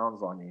 40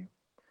 pounds on you,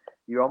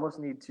 you almost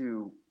need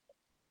to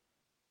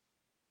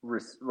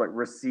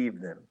receive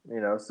them,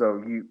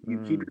 so you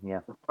keep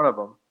Yeah. in front of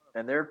them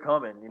and they're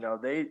coming,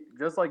 they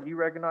just like you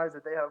recognize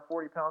that they have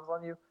 40 pounds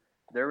on you,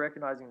 they're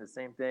recognizing the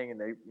same thing and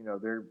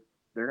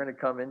they're going to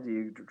come into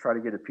you to try to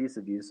get a piece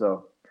of you.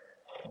 So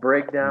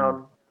break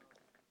down,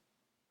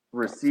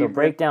 receive So them.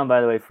 breakdown,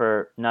 by the way,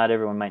 for not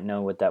everyone might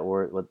know what that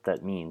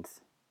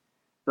means.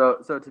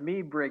 So to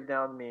me,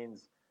 breakdown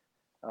means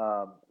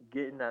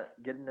get in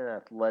an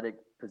athletic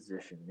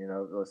position.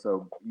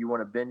 So you want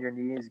to bend your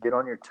knees, get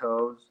on your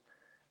toes,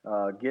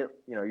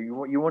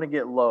 you want to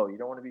get low. You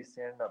don't want to be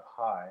standing up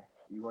high.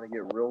 You want to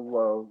get real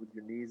low with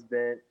your knees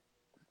bent.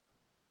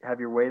 Have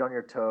your weight on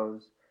your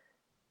toes.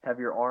 Have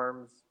your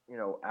arms,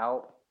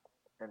 out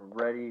and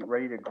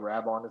ready to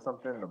grab onto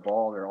something. The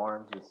ball, their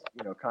arms is,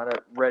 kind of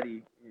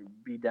ready.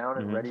 Be down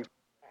and ready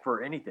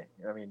for anything.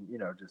 I mean,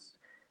 just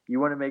you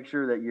want to make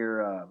sure that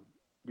you're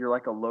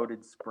like a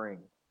loaded spring.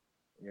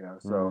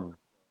 So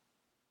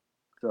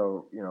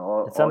So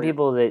Some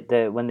people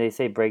that when they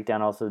say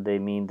breakdown, also they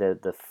mean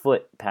the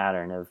foot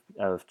pattern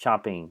of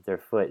chopping their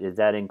foot. Is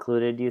that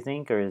included? Do you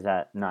think, or is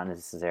that not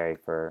necessary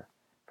for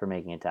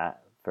making a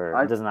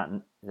I, is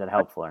that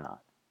helpful or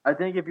not? I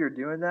think if you're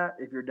doing that,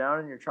 if you're down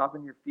and you're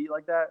chopping your feet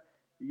like that,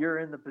 you're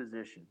in the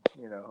position.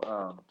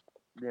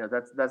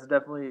 That's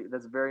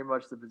very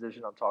much the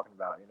position I'm talking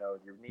about.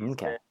 Your knees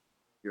Okay. bent,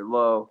 you're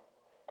low,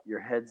 your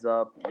head's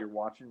up, you're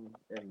watching,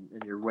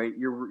 and your weight,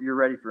 you're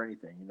ready for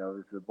anything.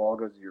 If the ball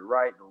goes to your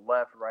right, the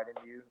left, right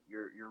into you,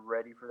 you're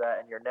ready for that,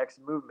 and your next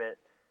movement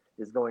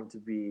is going to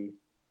be.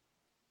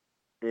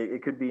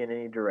 It could be in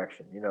any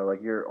direction.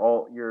 Like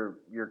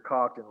you're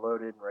cocked and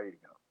loaded and ready to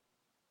go.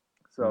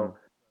 So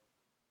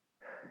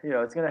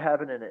it's going to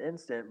happen in an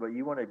instant, but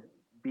you want to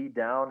be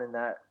down in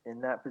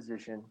that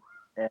position,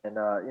 and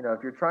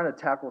if you're trying to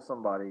tackle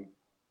somebody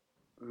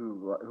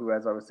who,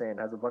 as I was saying,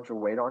 has a bunch of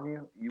weight on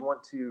you, you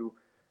want to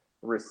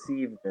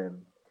receive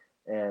them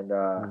and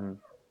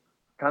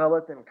kind of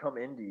let them come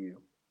into you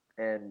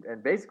and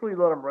basically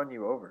let them run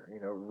you over.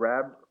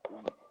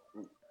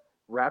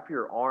 Wrap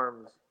your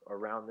arms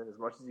around them as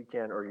much as you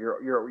can, or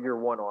your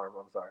one arm.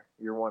 I'm sorry,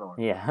 your one arm.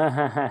 Yeah.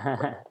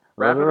 A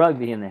little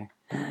rugby in there.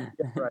 Yeah,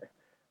 right.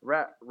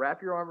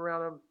 Wrap your arm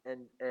around them,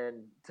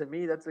 and to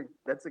me that's a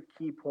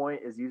key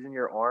point is using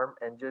your arm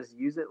and just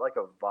use it like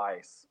a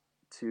vice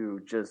to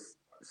just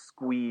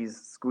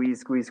squeeze,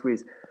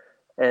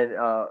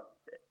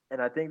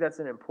 and I think that's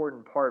an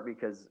important part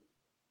because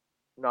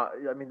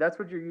that's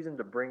what you're using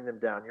to bring them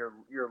down.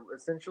 You're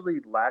essentially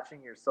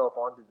latching yourself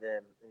onto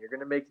them, and you're going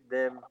to make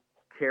them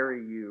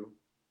carry you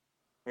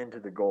into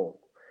the goal,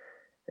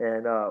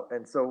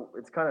 and so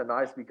it's kind of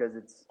nice because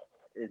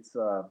it's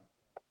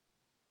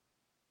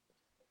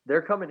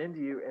they're coming into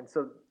you, and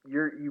so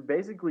you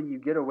basically you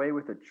get away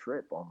with a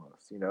trip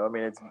almost.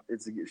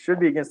 It should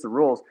be against the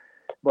rules,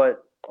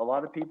 but a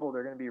lot of people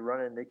they're going to be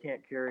running. They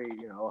can't carry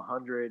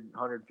 100,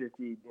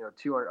 150,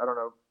 200. I don't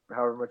know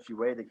however much you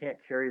weigh. They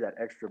can't carry that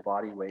extra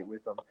body weight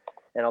with them,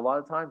 and a lot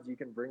of times you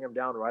can bring them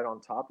down right on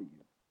top of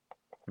you,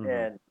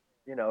 and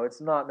it's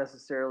not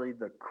necessarily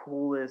the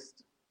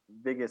coolest,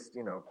 biggest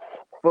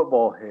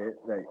football hit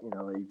that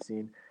that you've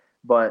seen.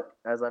 But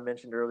as I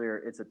mentioned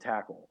earlier, it's a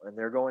tackle, and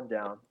they're going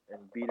down,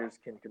 and beaters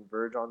can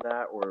converge on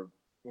that, or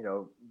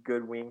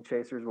good wing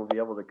chasers will be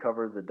able to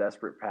cover the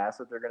desperate pass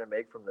that they're going to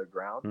make from the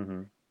ground.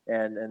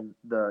 And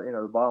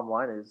the bottom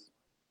line is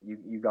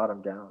you got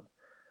them down,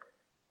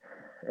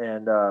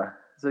 and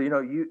so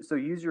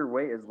use your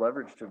weight as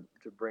leverage to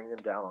bring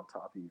them down on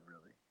top of you.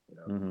 Really,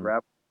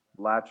 grab,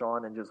 latch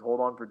on, and just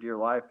hold on for dear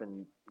life,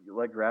 and you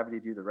let gravity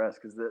do the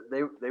rest because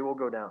they will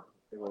go down.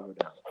 They will go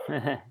down.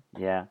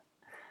 Yeah.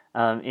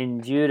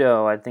 In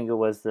judo, I think it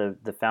was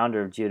the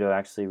founder of judo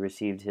actually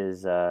received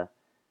his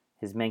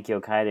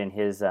Menkyo Kaiden,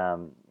 his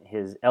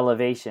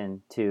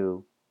elevation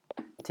to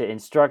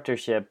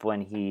instructorship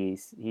when he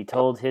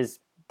told his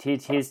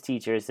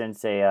teacher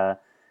sensei,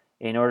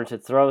 in order to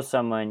throw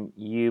someone,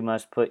 you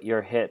must put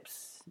your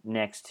hips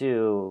next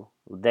to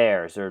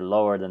theirs or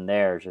lower than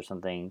theirs or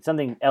something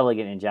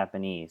elegant in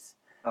Japanese.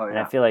 Oh yeah. And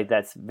I feel like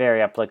that's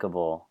very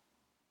applicable.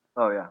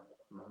 Oh yeah.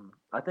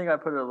 I think I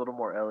put it a little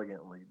more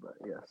elegantly, but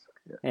yes.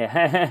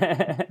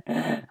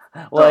 Yeah.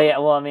 Well, yeah.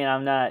 Well, I mean,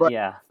 I'm not. But,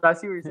 yeah. But I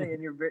see what you're saying,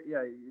 and you're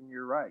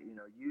right.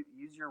 You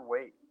use your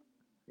weight.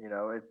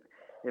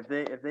 If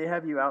they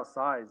have you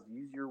outsized,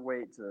 use your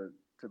weight to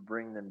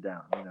bring them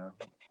down.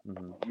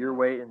 Your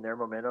weight and their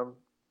momentum,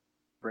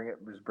 bring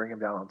them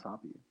down on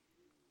top of you.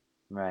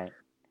 Right.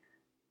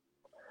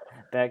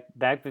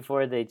 Back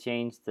before they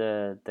changed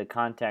the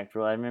contact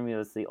rule, I remember it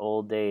was the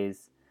old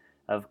days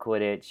of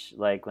Quidditch,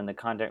 like when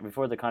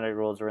before the contact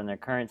rules were in their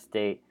current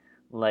state,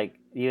 like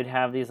you'd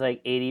have these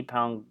like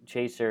 80-pound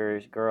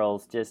chasers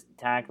girls just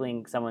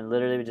tackling someone,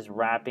 literally just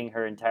wrapping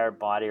her entire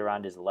body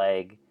around his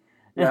leg.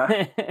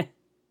 Yeah.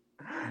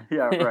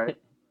 Yeah, right.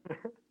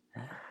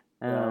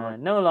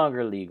 No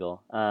longer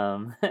legal.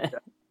 Contact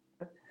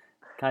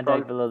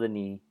below the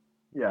knee.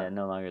 Yeah,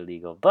 no longer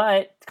legal.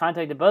 But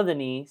contact above the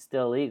knee,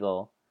 still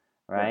legal,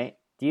 right? Yes.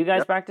 Do you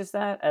guys practice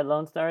that at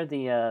Lone Star,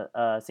 the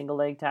single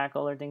leg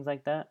tackle or things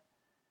like that?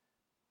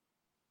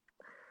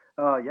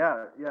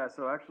 Yeah.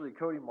 So actually,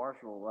 Cody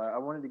Marshall, I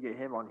wanted to get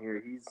him on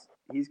here.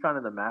 He's kind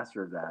of the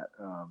master of that.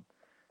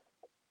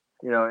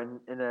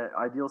 In an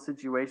ideal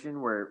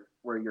situation where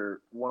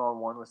you're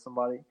one-on-one with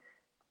somebody.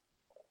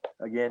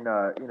 Again,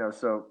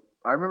 so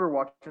I remember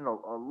watching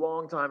a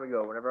long time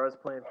ago. Whenever I was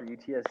playing for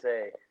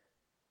UTSA,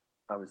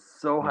 I was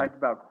so hyped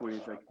about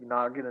Quidditch. I could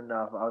not get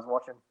enough. I was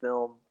watching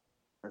film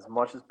as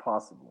much as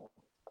possible,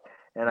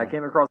 and I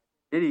came across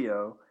a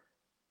video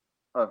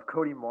of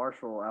Cody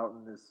Marshall out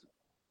in this.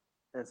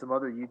 And some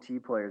other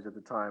UT players at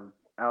the time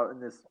out in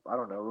this, I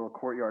don't know, little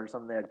courtyard or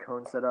something. They had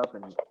cones set up,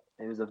 and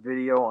it was a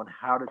video on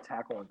how to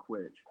tackle in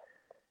Quidditch.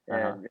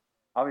 And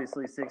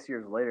obviously, 6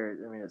 years later,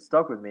 I mean, it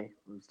stuck with me.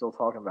 I'm still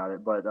talking about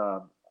it, but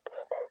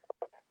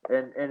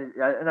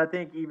and I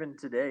think even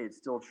today it's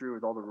still true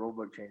with all the rule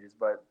book changes.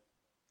 But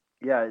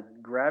yeah,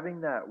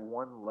 grabbing that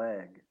one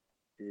leg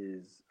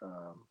is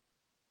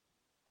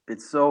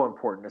it's so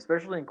important,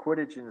 especially in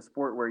Quidditch, in a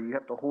sport where you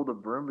have to hold a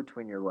broom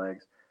between your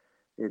legs.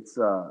 It's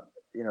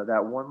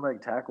that one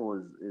leg tackle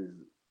is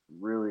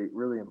really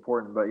really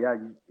important. But yeah,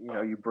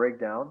 you break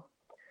down,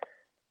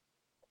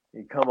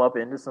 you come up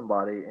into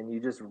somebody, and you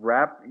just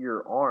wrap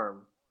your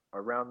arm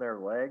around their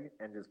leg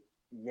and just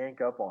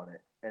yank up on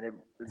it, and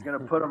it's going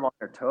to put them on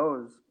their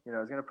toes.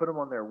 It's going to put them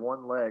on their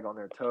one leg on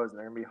their toes, and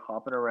they're going to be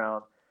hopping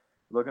around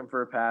looking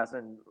for a pass.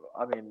 And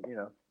I mean,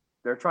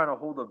 they're trying to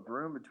hold a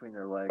broom between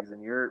their legs,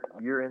 and you're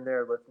in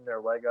there lifting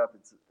their leg up.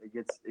 It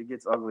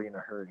gets ugly in a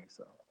hurry.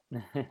 So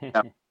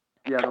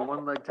yeah, the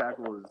one leg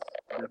tackle is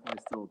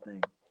definitely still a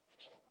thing.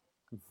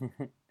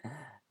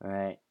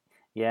 Right.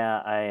 Yeah,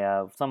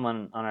 I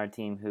someone on our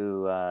team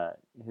who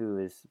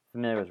is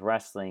familiar with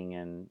wrestling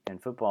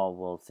and football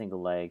will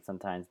single leg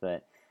sometimes,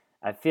 but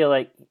I feel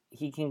like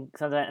he can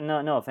sometimes.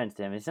 No offense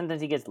to him.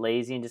 Sometimes he gets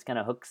lazy and just kind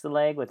of hooks the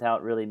leg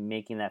without really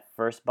making that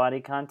first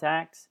body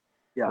contact.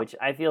 Yeah. Which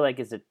I feel like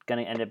is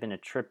going to end up in a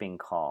tripping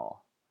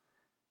call.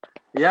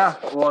 Yeah.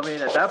 Well, I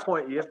mean, at that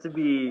point, you have to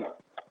be,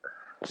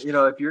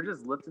 if you're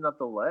just lifting up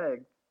the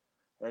leg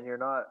and you're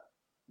not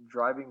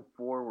driving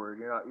forward,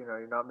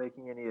 you're not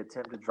making any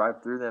attempt to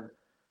drive through them.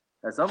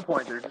 At some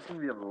point, they're just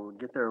going to be able to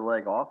get their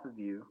leg off of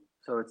you,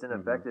 so it's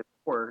ineffective.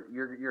 Mm-hmm. Or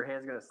your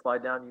hand's going to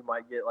slide down. You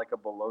might get like a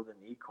below the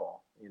knee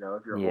call. If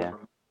you're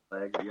holding the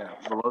leg,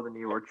 below the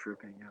knee or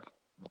tripping.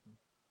 Yeah.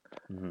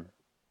 Mm-hmm.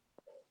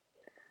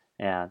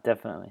 Yeah,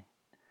 definitely.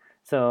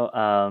 So,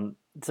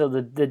 so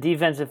the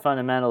defensive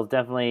fundamentals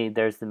definitely.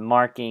 There's the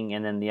marking,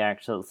 and then the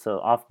actual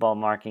off ball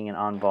marking and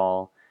on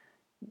ball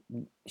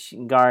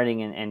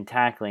guarding and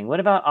tackling.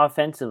 What about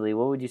offensively?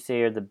 What would you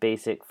say are the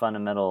basic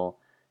fundamental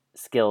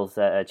skills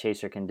that a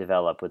chaser can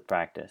develop with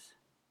practice?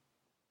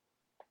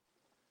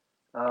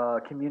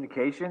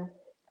 Communication.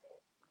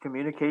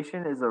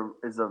 Communication is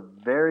a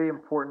very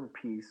important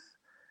piece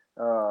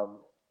of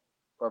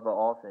an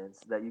offense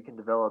that you can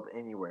develop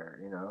anywhere.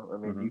 I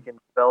mean, you can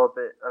develop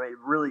it. I mean,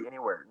 really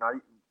anywhere.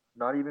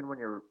 Not even when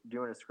you're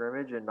doing a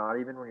scrimmage, and not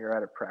even when you're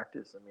at a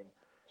practice. I mean,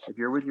 if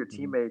you're with your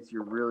teammates,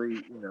 you're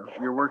really,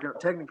 you're working.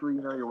 Technically,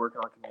 you're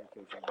working on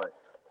communication, but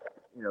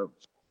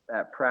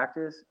at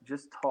practice,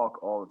 just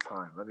talk all the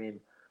time. I mean,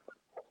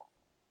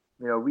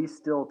 we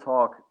still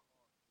talk.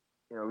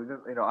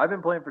 I've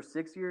been playing for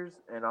 6 years,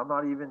 and I'm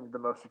not even the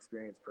most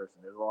experienced person.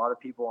 There's a lot of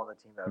people on the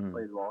team that have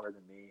played longer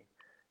than me,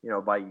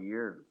 by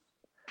years,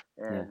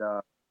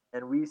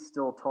 and we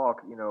still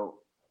talk.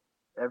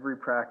 Every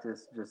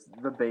practice, just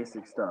the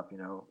basic stuff.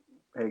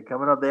 Hey,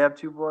 coming up, they have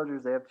two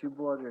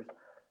bludgers.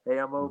 Hey,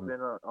 I'm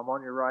open. I'm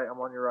on your right.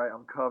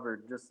 I'm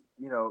covered. Just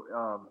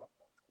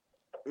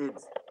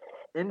it's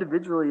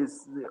individually.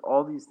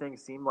 All these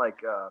things seem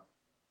like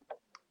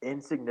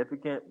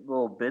insignificant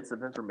little bits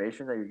of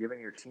information that you're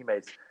giving your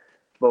teammates,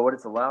 but what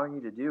it's allowing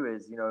you to do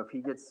is, if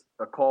he gets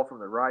a call from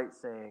the right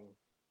saying,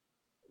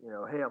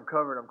 hey, I'm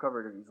covered.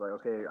 And he's like,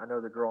 okay, I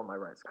know the girl on my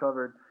right's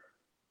covered.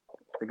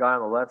 The guy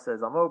on the left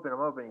says, I'm open.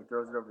 He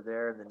throws it over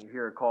there, and then you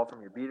hear a call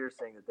from your beater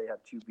saying that they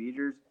have two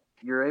beaters.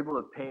 You're able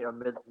to paint a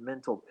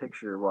mental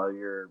picture while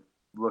you're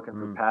looking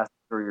for passes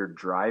or you're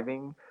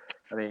driving.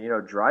 I mean,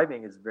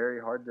 driving is very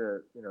hard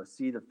to,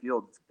 see the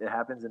field. It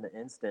happens in an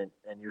instant,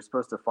 and you're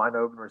supposed to find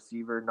an open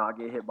receiver, not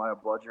get hit by a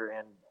bludger,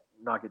 and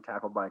not get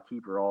tackled by a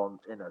keeper all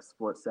in a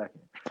split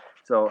second.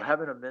 So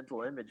having a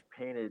mental image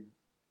painted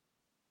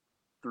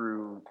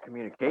through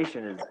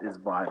communication is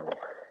vital.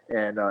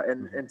 And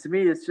to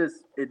me, it's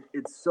just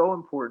it's so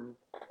important,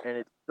 and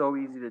it's so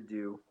easy to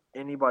do.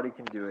 Anybody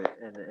can do it,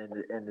 and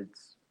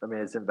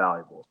it's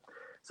invaluable.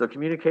 So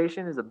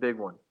communication is a big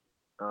one.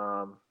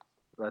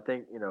 I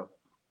think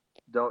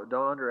don't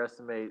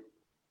underestimate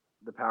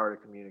the power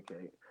to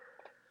communicate,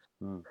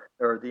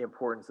 or the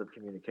importance of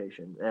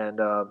communication. And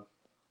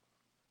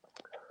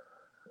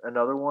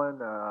another one,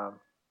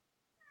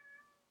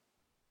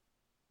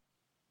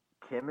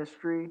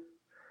 chemistry.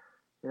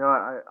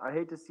 I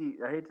hate to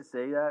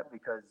say that,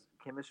 because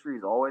chemistry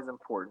is always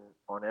important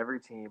on every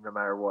team, no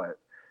matter what.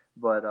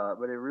 But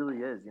it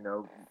really is.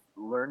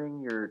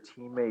 Learning your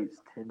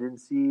teammates'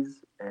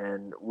 tendencies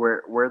and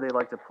where they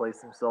like to place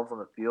themselves on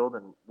the field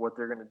and what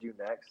they're going to do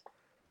next.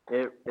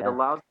 It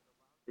allows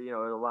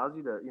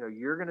you to,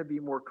 you're going to be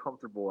more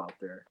comfortable out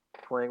there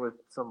playing with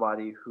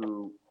somebody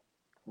who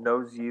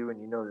knows you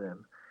and you know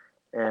them,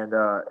 and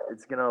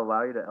it's going to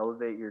allow you to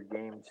elevate your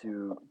game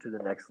to the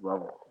next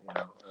level.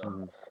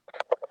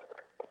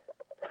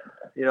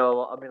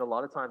 A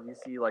lot of times you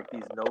see like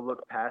these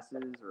no-look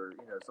passes, or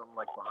something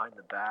like behind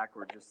the back,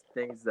 or just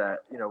things that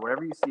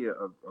whenever you see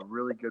a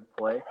really good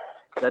play,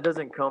 that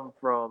doesn't come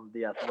from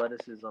the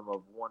athleticism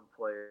of one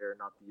player,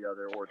 not the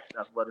other, or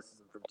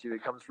athleticism from two.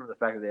 It comes from the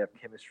fact that they have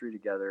chemistry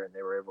together and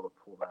they were able to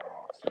pull that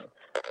off.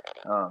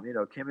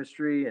 So,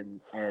 chemistry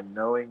and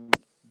knowing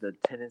the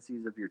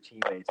tendencies of your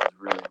teammates is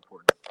really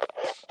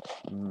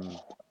important.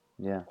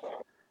 Yeah,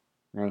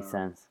 makes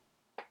sense.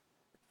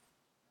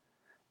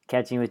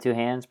 Catching with two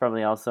hands,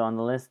 probably also on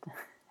the list.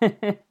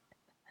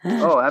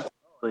 Oh,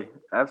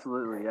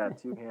 absolutely, yeah,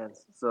 two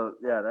hands. So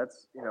yeah,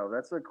 that's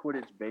a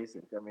Quidditch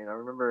basic. I mean, I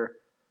remember,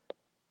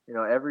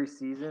 every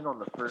season on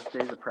the first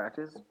days of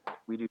practice,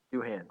 we do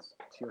two hands,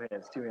 and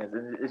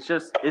it's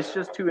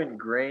just to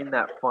ingrain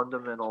that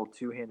fundamental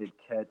two-handed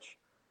catch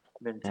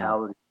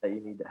mentality that you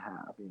need to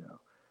have.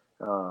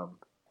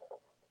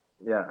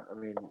 Yeah, I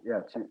mean,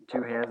 yeah,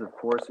 two hands, of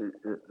course,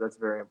 that's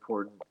very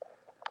important.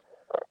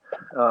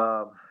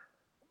 Um,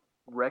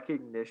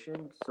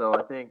 Recognition. So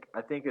I think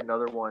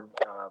another one,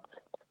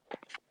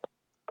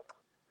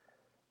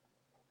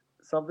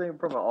 something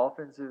from an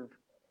offensive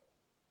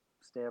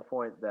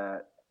standpoint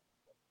that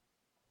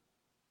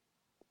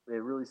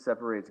it really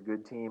separates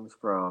good teams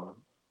from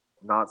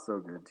not so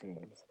good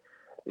teams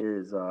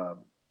is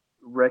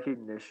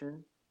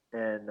recognition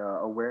and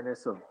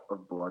awareness of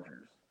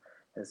bludgers.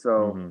 And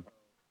so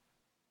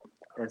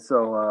and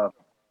so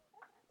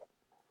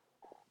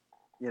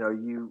you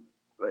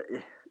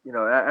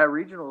know at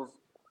regionals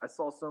I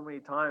saw so many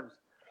times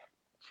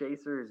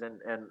chasers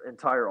and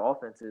entire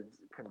offensives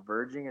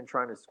converging and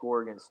trying to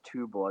score against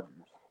two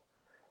bludgers.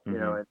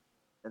 And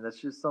that's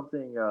just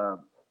something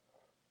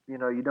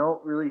you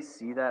don't really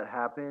see that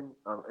happen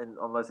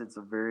unless it's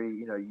a very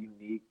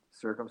unique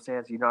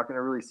circumstance. You're not going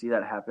to really see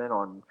that happen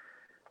on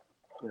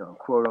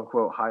quote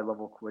unquote high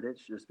level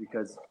Quidditch, just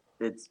because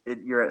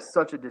you're at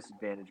such a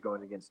disadvantage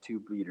going against two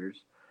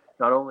beaters.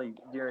 Not only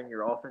during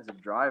your offensive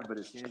drive, but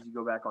as soon as you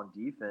go back on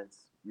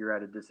defense, you're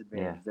at a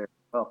disadvantage there as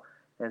well.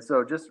 And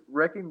so just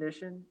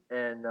recognition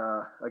and,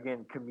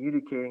 again,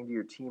 communicating to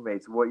your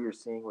teammates what you're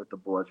seeing with the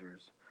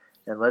bludgers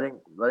and letting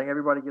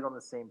everybody get on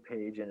the same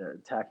page and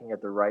attacking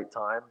at the right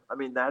time. I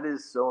mean, that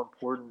is so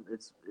important.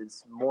 It's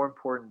more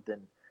important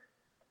than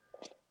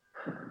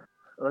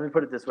 – let me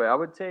put it this way. I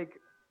would take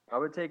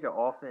an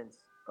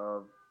offense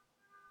of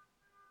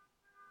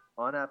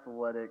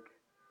unathletic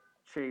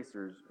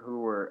chasers who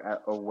were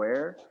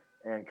aware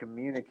and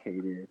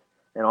communicated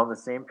and on the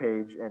same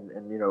page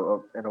and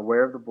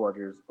aware of the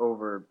bludgers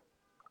over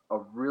a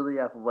really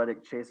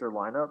athletic chaser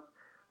lineup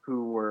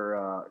who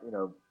were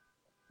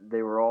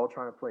they were all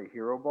trying to play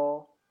hero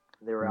ball.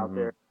 They were out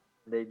there.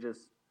 They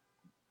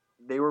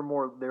were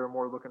more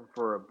looking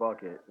for a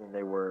bucket than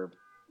they were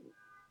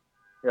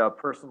a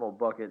personal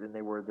bucket than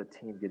they were the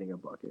team getting a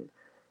bucket.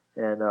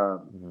 And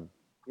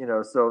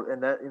so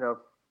and that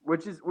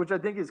which I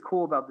think is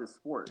cool about this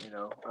sport.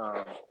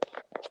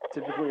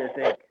 Typically I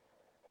think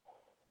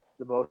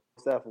the most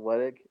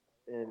athletic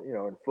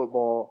in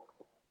football,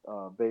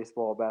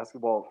 baseball,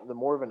 basketball, the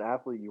more of an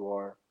athlete you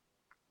are,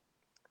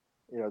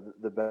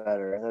 the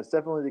better. And that's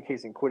definitely the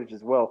case in Quidditch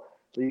as well.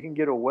 But you can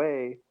get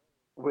away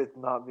with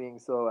not being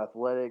so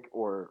athletic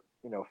or,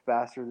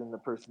 faster than the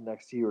person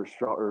next to you or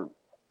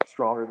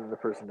stronger than the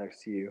person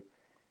next to you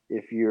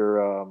if you're,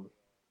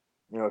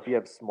 if you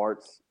have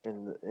smarts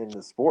in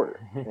the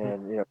sport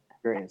and,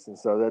 experience. And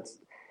so that's,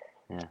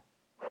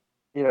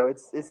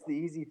 it's the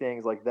easy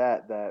things like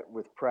that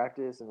with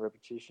practice and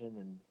repetition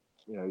and,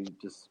 you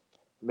just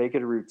make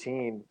it a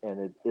routine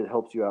and it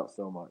helps you out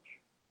so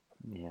much.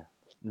 Yeah.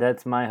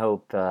 That's my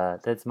hope.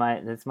 That's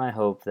my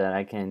hope that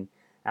I can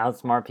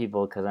outsmart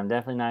people, because I'm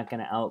definitely not going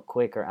to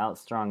outquick or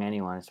outstrong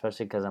anyone,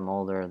 especially because I'm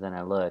older than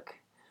I look.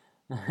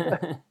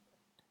 I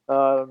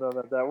don't know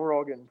about that. We're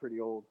all getting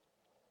pretty old.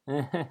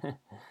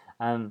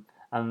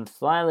 I'm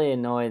slightly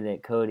annoyed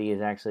that Cody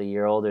is actually a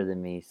year older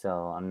than me, so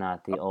I'm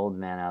not the old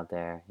man out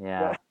there.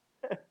 Yeah.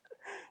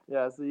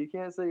 Yeah. So you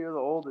can't say you're the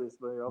oldest,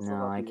 but you're also no,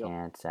 not I the young.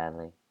 can't,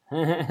 sadly.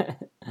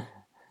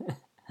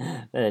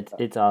 But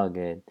it's all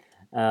good.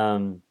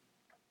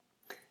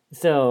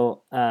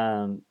 So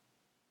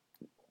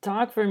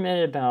talk for a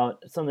minute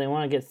about something. I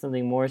want to get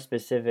something more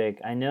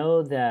specific. I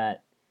know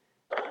that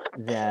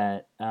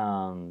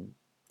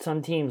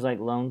some teams like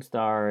Lone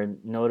Star,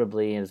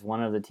 notably, is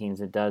one of the teams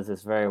that does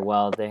this very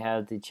well. They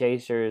have the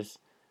chasers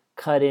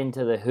cut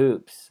into the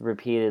hoops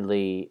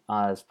repeatedly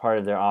as part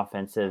of their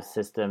offensive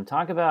system.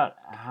 Talk about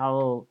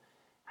how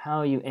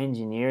you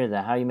engineer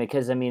that, how you make,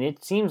 because I mean,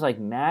 it seems like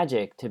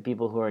magic to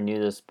people who are new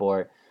to the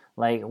sport.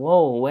 Like,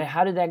 whoa,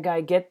 how did that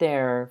guy get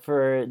there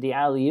for the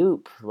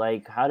alley-oop?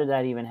 Like, how did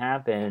that even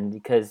happen?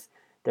 Because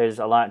there's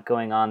a lot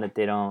going on that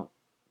they don't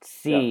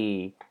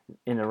see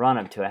in the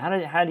run-up to it.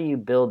 How do you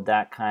build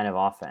that kind of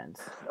offense?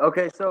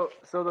 Okay, so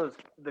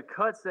the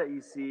cuts that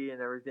you see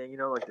and everything,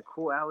 like the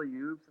cool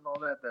alley-oops and all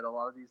that a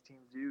lot of these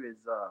teams do is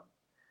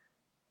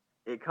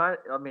it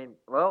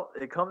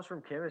comes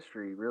from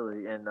chemistry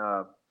really, and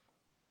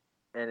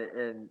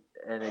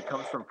it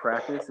comes from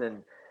practice,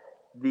 and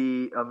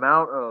the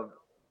amount of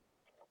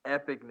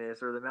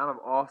epicness or the amount of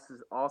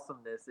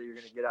awesomeness that you're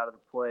going to get out of the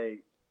play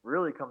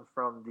really comes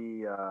from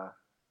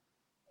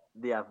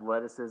the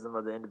athleticism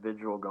of the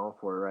individual going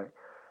for it, right?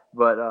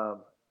 But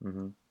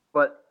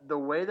but the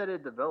way that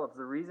it develops,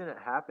 the reason it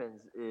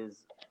happens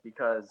is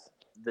because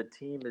the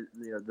team is,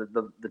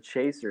 the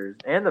chasers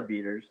and the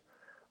beaters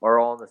are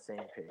all on the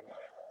same page,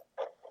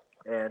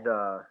 and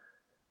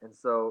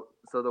so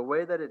the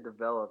way that it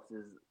develops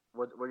is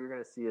what you're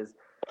going to see is,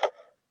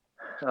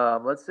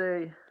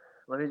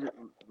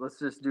 let's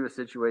just do a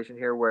situation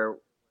here where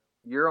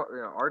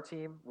our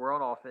team, we're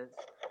on offense,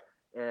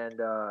 and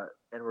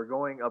we're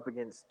going up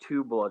against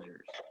two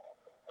bludgers.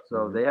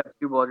 So they have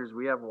 2 bludgers,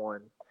 we have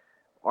 1.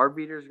 Our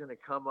beater is going to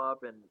come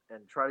up and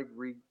try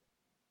to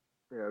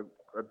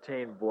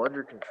obtain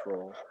bludger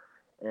control,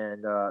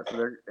 and so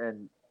they're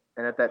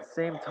and at that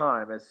same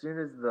time, as soon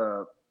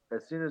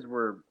as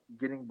we're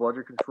getting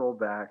bludger control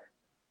back,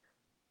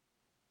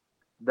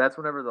 that's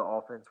whenever the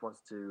offense wants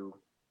to,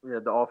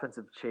 the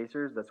offensive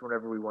chasers. That's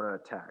whenever we want to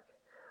attack.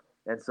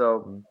 And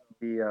so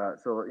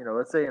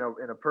let's say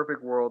in a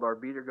perfect world, our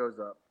beater goes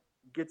up,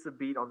 gets a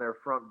beat on their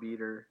front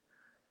beater,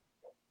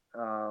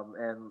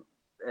 and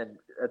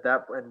at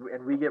that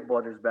and we get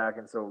bludgers back.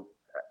 And so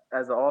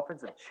as an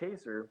offensive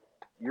chaser,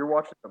 you're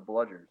watching the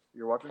bludgers,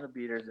 you're watching the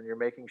beaters, and you're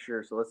making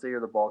sure. So let's say you're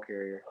the ball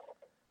carrier.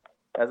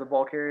 As a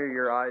ball carrier,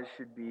 your eyes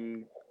should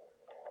be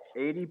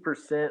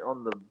 80%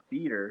 on the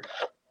beater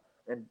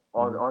and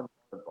on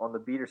the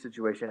beater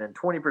situation, and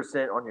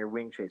 20% on your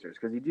wing chasers,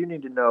 because you do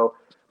need to know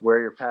where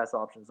your pass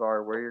options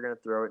are, where you're going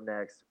to throw it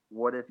next.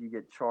 What if you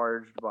get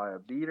charged by a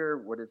beater?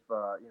 What if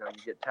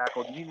you get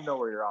tackled? You need to know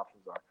where your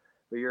options are.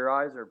 But your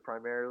eyes are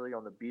primarily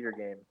on the beater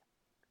game,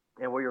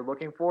 and what you're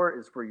looking for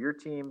is for your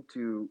team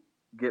to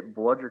get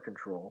bludger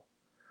control.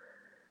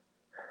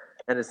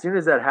 And as soon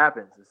as that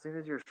happens, as soon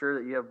as you're sure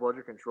that you have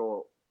bludger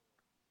control,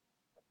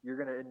 you're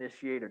going to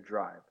initiate a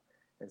drive.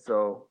 And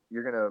so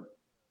you're going to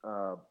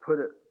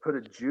put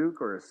a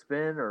juke or a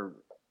spin or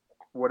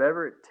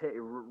whatever it takes,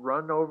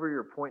 run over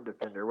your point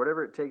defender,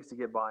 whatever it takes to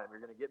get by them.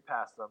 You're going to get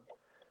past them.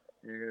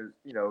 You're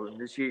going to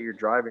initiate your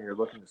drive, and you're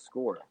looking to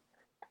score.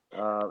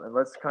 And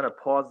let's kind of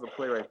pause the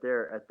play right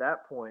there. At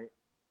that point,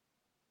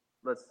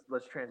 let's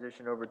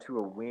transition over to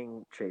a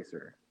wing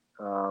chaser.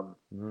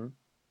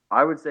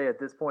 I would say at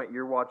this point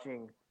you're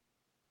watching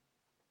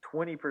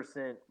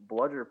 20%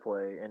 bludger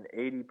play and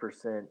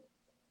 80%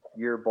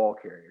 your ball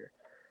carrier,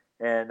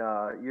 and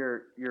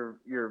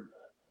you're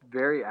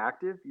very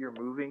active. You're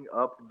moving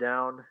up,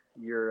 down.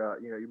 You're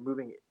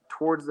moving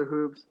towards the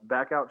hoops,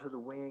 back out to the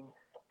wing,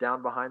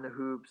 down behind the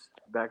hoops,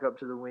 back up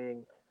to the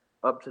wing,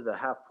 up to the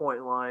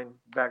half-point line,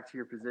 back to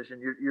your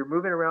position. You're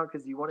moving around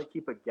because you want to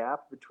keep a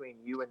gap between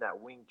you and that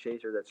wing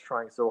chaser that's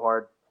trying so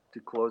hard to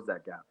close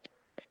that gap.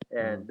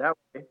 And that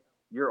way,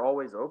 you're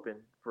always open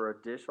for a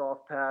dish-off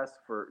pass,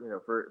 for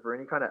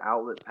any kind of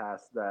outlet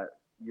pass that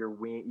your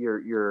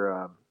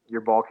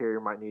ball carrier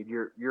might need.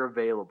 You're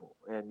available,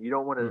 and you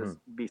don't want to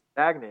be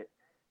stagnant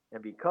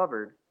and be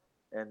covered,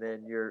 and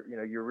then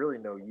you're really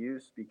no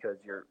use because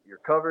you're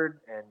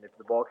covered, and if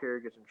the ball carrier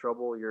gets in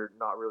trouble, you're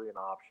not really an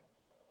option.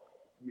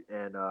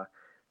 And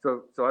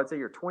so I'd say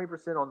you're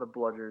 20% on the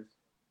bludgers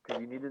because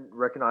you need to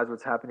recognize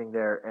what's happening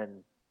there,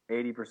 and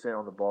 80%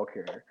 on the ball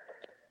carrier.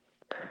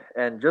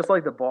 And just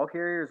like the ball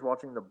carrier is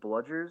watching the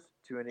bludgers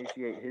to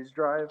initiate his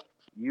drive,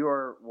 you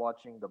are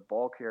watching the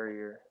ball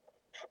carrier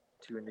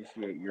to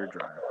initiate your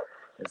drive.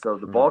 And so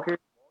the ball carrier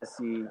is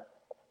going to see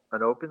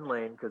an open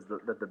lane because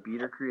that the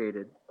beater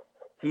created.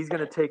 He's going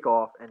to take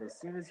off, and as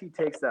soon as he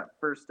takes that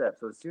first step,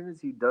 so as soon as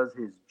he does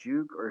his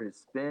juke or his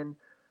spin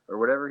or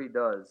whatever he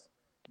does,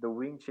 the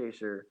wing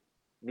chaser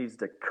needs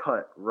to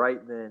cut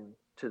right then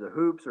to the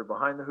hoops or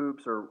behind the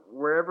hoops or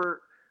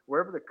wherever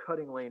the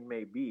cutting lane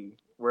may be,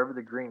 wherever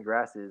the green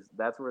grass is.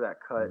 That's where that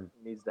cut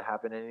needs to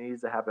happen, and it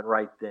needs to happen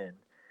right then.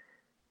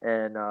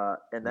 And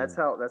that's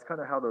kind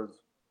of how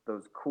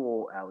those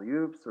cool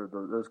alley-oops or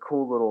those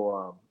cool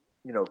little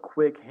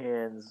quick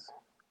hands,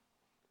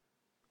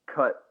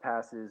 cut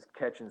passes,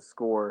 catch and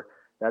score.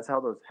 That's how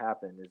those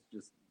happen. It's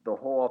just the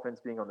whole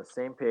offense being on the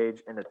same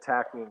page and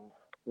attacking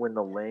when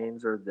the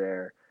lanes are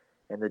there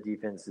and the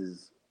defense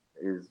is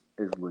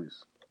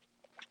loose.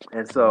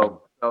 And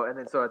so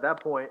at that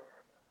point,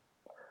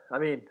 I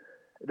mean,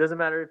 it doesn't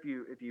matter if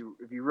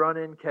you run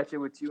in, catch it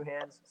with 2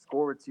 hands,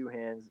 score with 2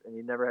 hands, and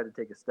you never had to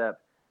take a step.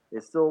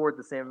 It's still worth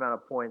the same amount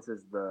of points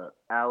as the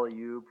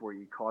alley-oop where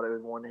you caught it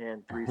with 1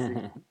 hand,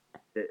 360.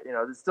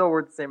 It's still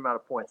worth the same amount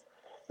of points.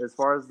 As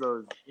far as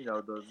those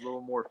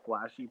little more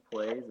flashy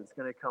plays, it's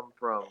going to come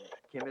from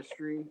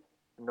chemistry,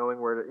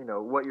 knowing where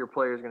to, what your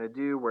player is going to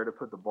do, where to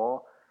put the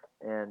ball,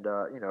 and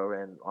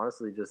and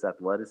honestly, just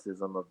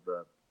athleticism of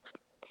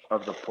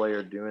the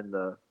player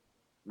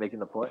making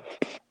the play.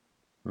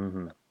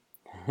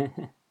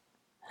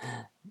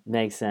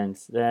 Makes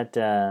sense. That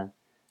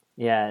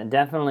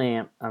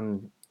definitely.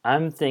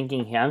 I'm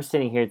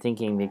sitting here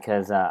thinking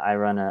because I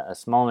run a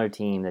smaller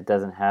team that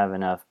doesn't have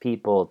enough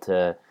people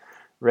to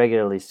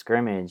regularly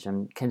scrimmage.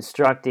 I'm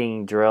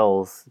constructing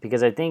drills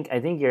because I think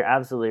you're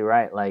absolutely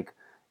right. Like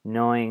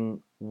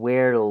knowing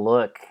where to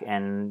look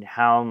and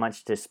how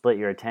much to split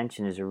your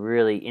attention is a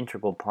really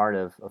integral part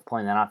of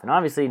playing that off. And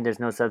obviously, there's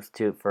no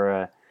substitute for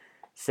a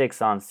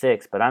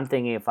 6-on-6. But I'm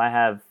thinking if I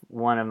have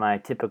one of my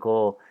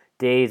typical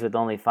days with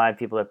only 5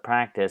 people at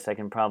practice, I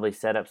can probably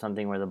set up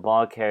something where the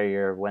ball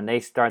carrier, when they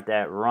start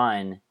that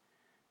run,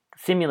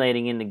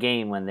 simulating in the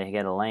game when they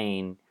get a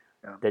lane,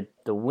 that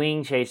the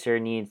wing chaser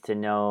needs to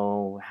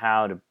know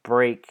how to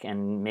break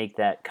and make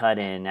that cut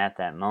in at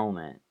that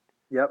moment.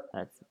 Yep.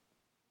 That's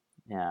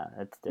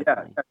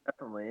definitely. Yeah,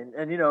 definitely.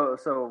 And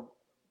so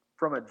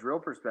from a drill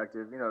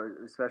perspective,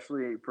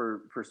 especially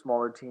for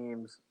smaller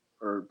teams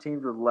or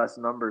teams with less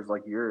numbers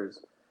like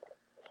yours,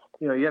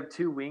 you have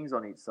two wings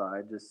on each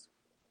side. Just,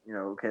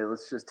 okay,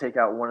 let's just take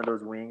out one of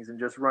those wings and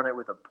just run it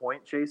with a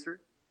point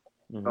chaser,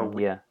 a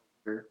wing Yeah.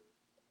 chaser,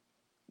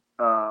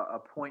 a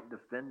point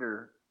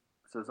defender.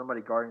 So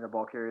somebody guarding the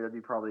ball carrier, that'd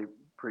be probably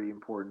pretty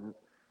important.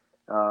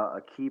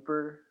 A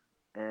keeper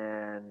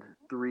and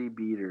 3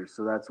 beaters.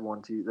 So that's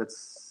that's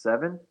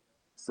 7.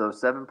 So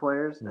 7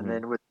 players, and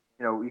then with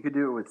you could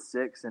do it with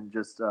 6 and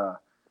just I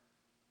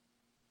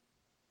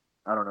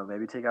don't know,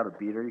 maybe take out a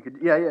beater. You could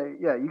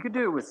you could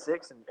do it with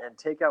 6 and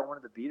take out one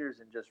of the beaters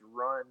and just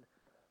run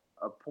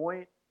a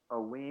point, a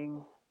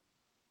wing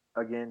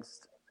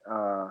against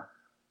a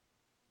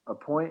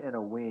point and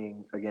a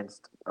wing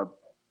against a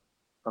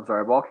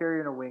ball carrier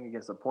and a wing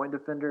against a point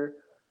defender,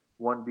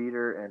 1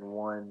 beater and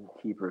 1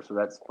 keeper. So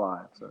that's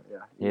 5. So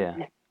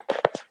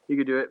you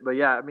could do it. But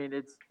yeah, I mean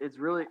it's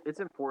really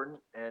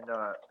important, and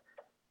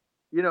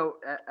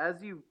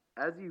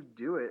as you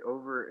do it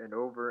over and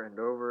over and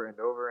over and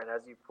over, and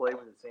as you play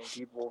with the same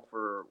people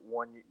for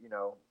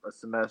a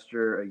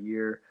semester, a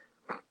year,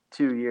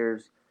 2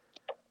 years,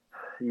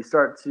 you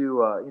start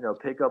to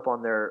pick up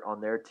on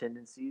their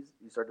tendencies.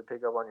 You start to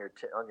pick up on your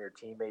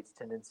teammates'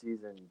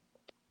 tendencies, and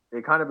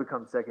it kind of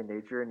becomes second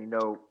nature. And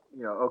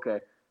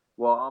okay,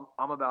 well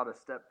I'm about a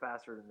step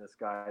faster than this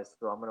guy,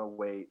 so I'm gonna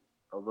wait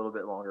a little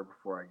bit longer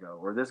before I go.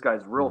 Or this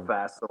guy's real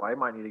fast, so I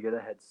might need to get a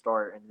head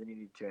start, and then you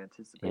need to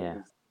anticipate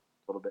his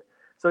a little bit.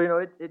 So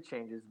it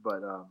changes,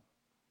 but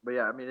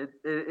yeah, I mean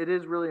it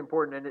is really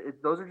important, and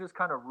those are just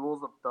kind of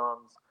rules of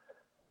thumb.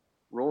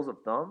 Rule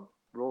of thumb,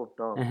 rules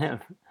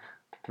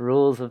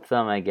of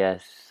thumb, I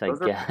guess.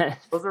 Those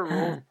are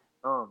rules of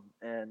thumb,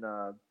 and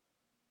on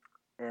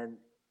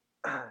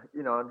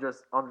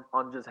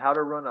just how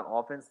to run an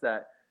offense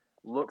that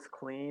looks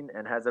clean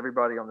and has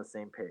everybody on the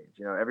same page.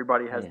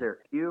 Everybody has their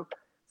cue,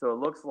 so it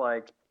looks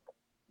like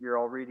you're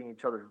all reading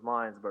each other's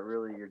minds, but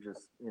really you're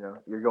just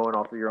you're going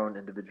off of your own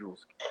individual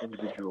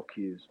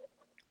cues.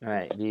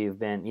 Right. You've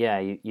been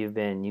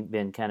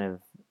kind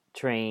of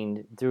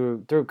trained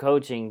through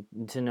coaching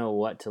to know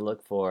what to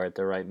look for at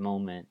the right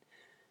moment.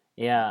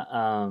 Yeah.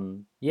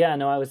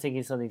 No, I was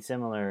thinking something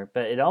similar,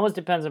 but it always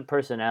depends on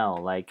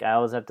personnel. Like I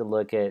always have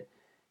to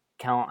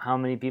count how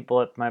many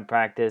people at my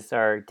practice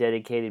are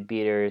dedicated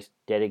beaters,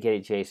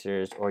 dedicated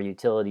chasers, or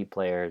utility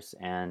players,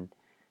 and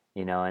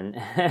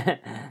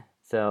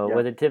so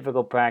with a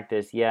typical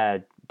practice,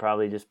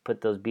 probably just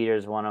put those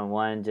beaters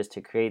one-on-one just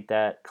to create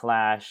that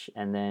clash,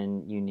 and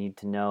then you need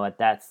to know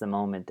that's the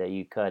moment that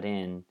you cut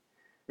in.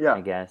 I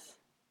guess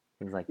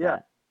things like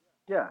that.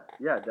 Yeah,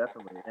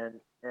 definitely.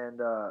 And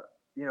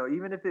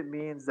even if it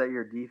means that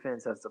your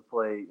defense has to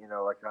play,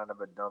 like kind of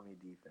a dummy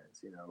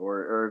defense,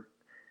 or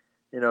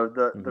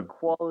the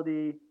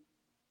quality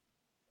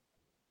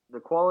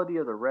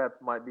of the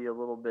rep might be a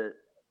little bit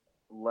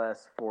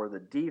less for the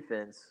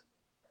defense,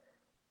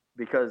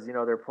 because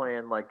they're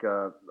playing like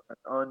an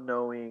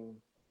unknowing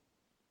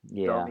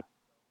dummy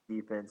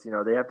defense.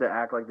 They have to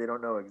act like they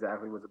don't know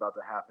exactly what's about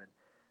to happen,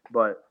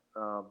 but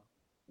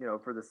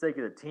for the sake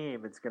of the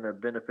team, it's going to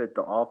benefit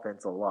the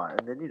offense a lot.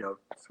 And then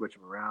switch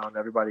them around.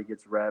 Everybody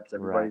gets reps.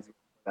 Everybody's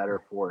better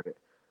for it.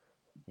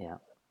 Yeah,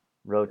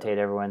 rotate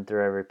everyone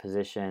through every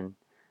position.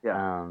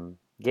 Yeah.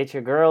 Get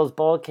your girls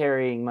ball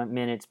carrying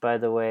minutes. By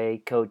the way,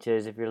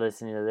 coaches, if you're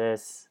listening to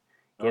this,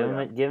 give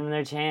them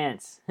their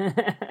chance.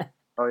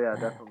 Oh yeah,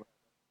 definitely.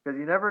 Because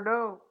you never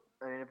know.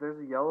 I mean, if there's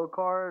a yellow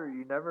card,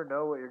 you never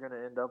know what you're going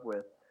to end up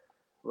with.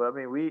 Well,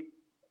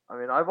 I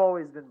mean, I've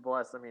always been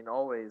blessed. I mean,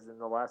 always in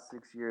the last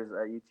 6 years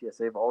at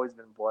UTSA, I've always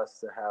been blessed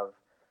to have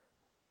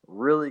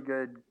really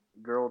good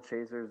girl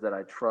chasers that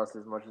I trust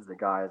as much as the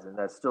guys, and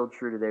that's still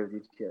true today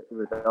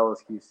with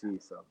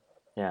LSQC. So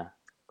yeah,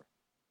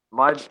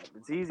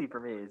 it's easy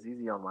for me. It's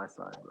easy on my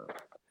side, bro.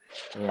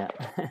 Yeah.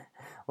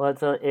 Well,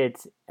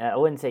 it's I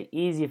wouldn't say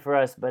easy for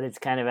us, but it's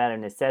kind of out of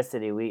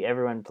necessity.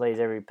 Everyone plays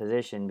every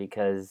position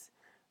because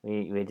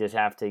we just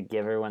have to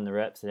give everyone the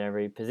reps at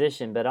every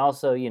position. But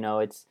also,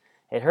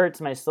 it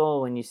hurts my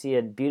soul when you see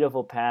a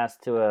beautiful pass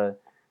to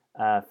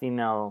a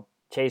female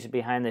chaser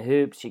behind the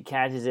hoop. She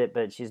catches it,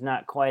 but she's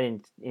not quite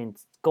in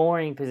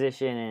scoring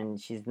position,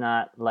 and she's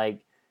not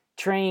like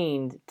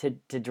trained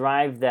to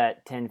drive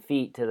that 10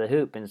 feet to the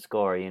hoop and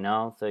score,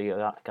 so you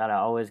gotta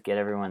always get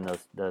everyone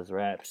those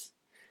reps.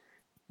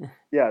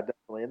 Yeah,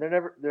 definitely. And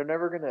they're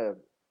never gonna,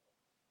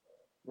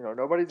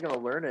 nobody's gonna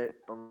learn it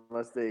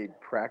unless they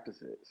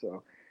practice it.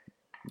 So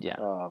yeah,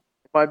 it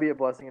might be a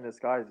blessing in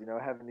disguise,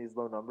 having these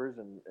low numbers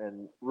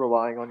and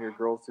relying on your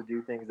girls to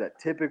do things that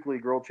typically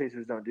girl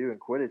chasers don't do in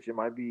Quidditch. It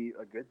might be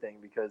a good thing,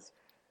 because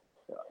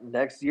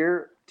next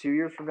year, 2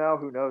 years from now,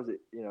 who knows it,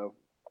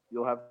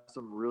 you'll have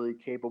some really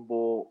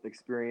capable,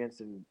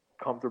 experienced, and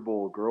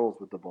comfortable girls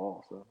with the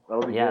ball. So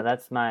that'll be good.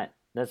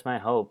 That's my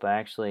hope.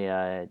 Actually,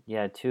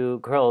 2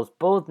 girls,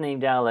 both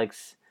named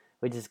Alex,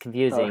 which is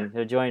confusing.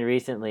 They joined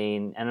recently,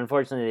 and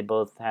unfortunately, they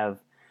both have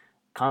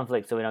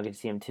conflict, so we don't get to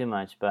see them too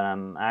much. But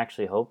I'm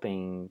actually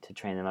hoping to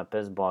train them up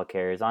as ball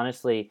carriers.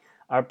 Honestly,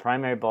 our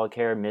primary ball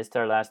carrier missed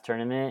our last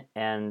tournament,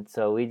 and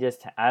so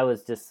I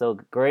was just so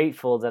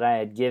grateful that I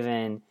had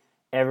given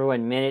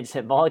everyone minutes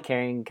at ball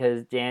carrying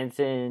because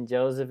Jansen and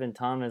Joseph and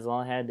Thomas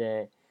all had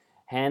to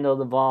handle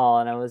the ball,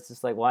 and I was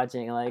just like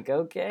watching, like,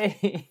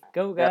 okay,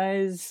 go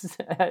guys.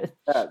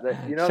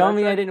 Show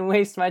me I didn't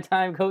waste my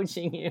time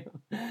coaching you.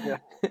 Yeah.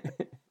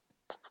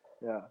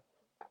 Yeah.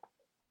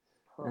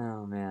 Huh.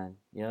 Oh man,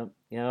 yep.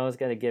 You always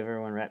got to give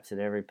everyone reps at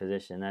every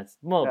position. That's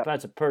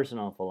a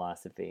personal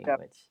philosophy. Yeah.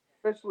 Which,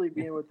 especially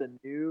being with a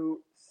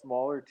new,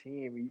 smaller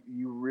team,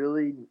 you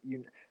really.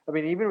 I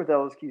mean, even with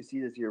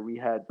LSQC this year, we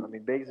had. I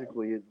mean,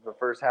 basically the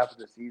first half of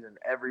the season,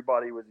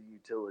 everybody was a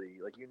utility.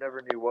 Like you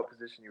never knew what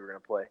position you were going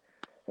to play.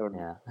 And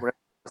when a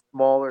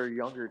smaller,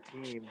 younger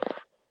team,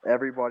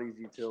 everybody's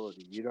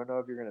utility. You don't know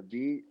if you're going to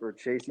beat or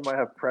chase. You might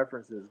have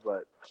preferences,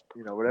 but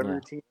whatever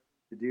the team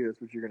to do, that's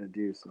what you're going to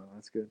do. So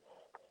that's good.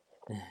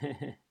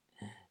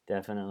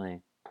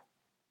 Definitely.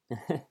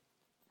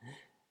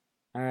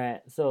 All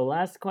right. So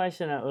last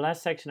section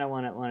I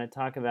want to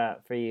talk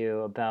about for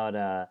you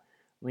about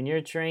when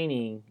you're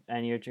training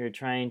and you're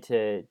trying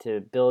to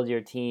build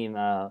your team.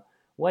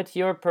 What's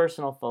your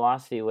personal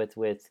philosophy with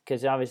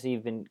because obviously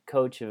you've been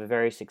coach of a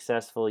very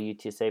successful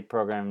UTSA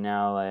program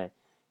now,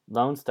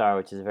 Lone Star,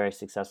 which is a very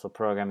successful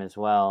program as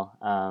well.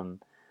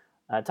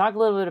 Talk a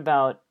little bit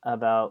about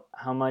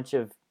how much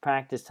of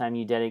practice time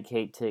you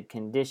dedicate to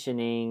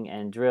conditioning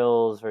and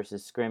drills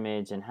versus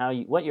scrimmage, and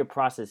what your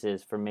process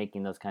is for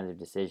making those kinds of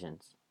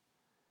decisions.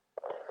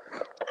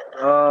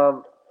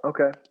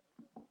 Okay.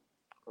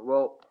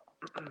 Well,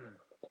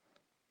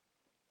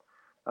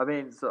 I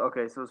mean, so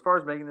as far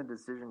as making the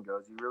decision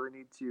goes, you really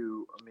need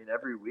to. I mean,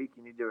 every week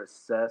you need to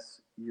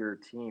assess your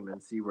team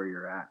and see where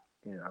you're at.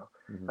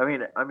 Mm-hmm. I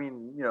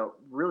mean,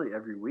 really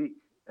every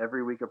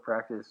week of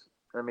practice.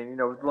 I mean,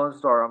 with Lone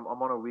Star, I'm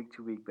on a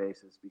week-to-week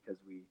basis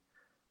because we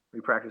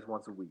practice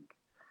once a week,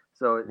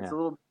 so it's a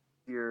little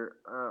easier.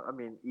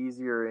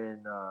 Easier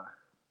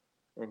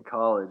in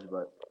college,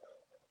 but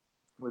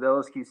with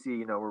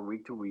LSQC, we're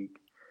week to week,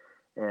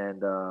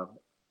 and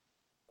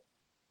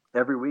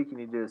every week you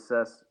need to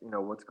assess,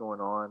 what's going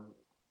on.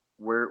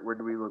 Where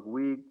do we look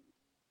weak?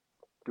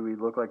 Do we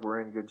look like we're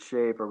in good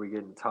shape? Are we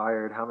getting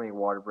tired? How many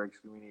water breaks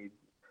do we need?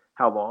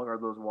 How long are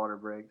those water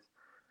breaks?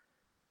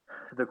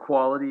 The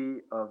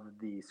quality of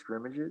the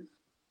scrimmages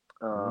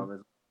is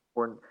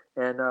important,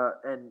 and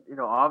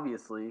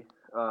obviously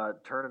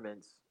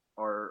tournaments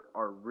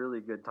are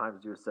really good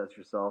times to assess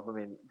yourself. I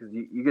mean, because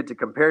you get to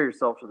compare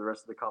yourself to the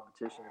rest of the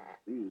competition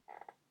in the league.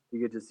 You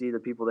get to see the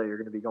people that you're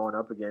going to be going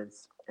up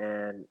against,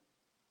 and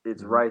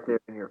it's right there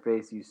in your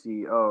face. You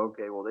see, oh,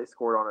 okay, well, they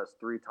scored on us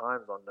 3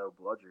 times on no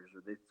bludgers,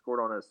 or they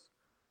scored on us,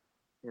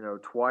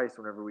 twice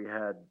whenever we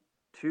had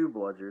 2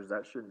 bludgers.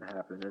 That shouldn't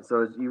happen. And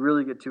so you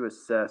really get to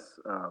assess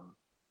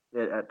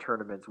at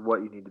tournaments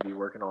what you need to be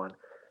working on.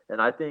 And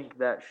I think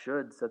that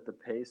should set the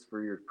pace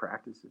for your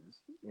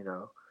practices.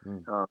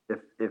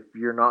 If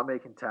you're not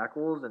making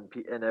tackles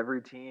and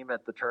every team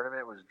at the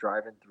tournament was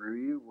driving through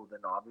you, well,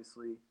 then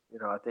obviously,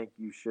 I think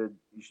you should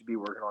be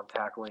working on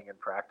tackling in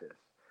practice.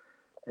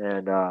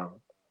 And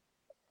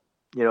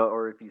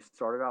or if you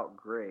started out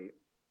great,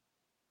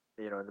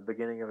 in the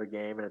beginning of a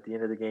game and at the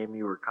end of the game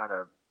you were kind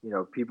of,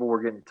 people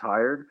were getting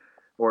tired,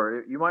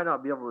 or you might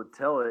not be able to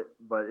tell it,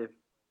 but if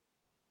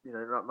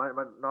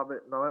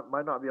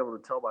might not be able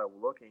to tell by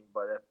looking,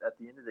 but at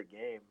the end of the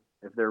game,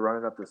 if they're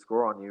running up the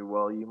score on you,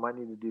 well, you might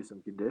need to do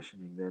some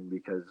conditioning then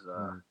because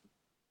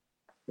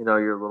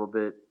you're a little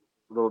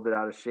bit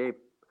out of shape.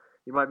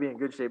 You might be in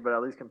good shape, but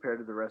at least compared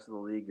to the rest of the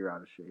league, you're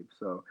out of shape.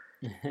 So,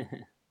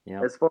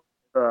 as far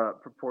as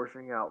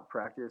proportioning out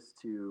practice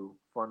to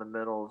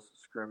fundamentals,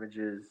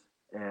 scrimmages,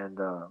 and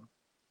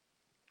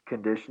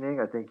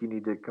conditioning, I think you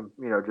need to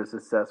just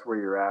assess where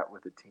you're at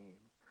with the team.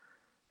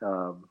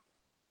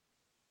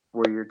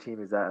 Where your team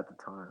is at the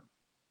time.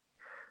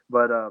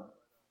 But I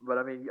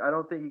mean, I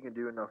don't think you can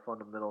do enough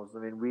fundamentals. I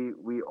mean,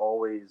 we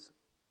always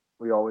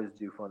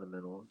do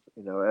fundamentals.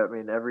 I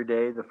mean, every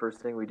day the first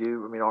thing we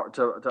do. I mean,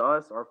 to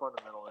us, our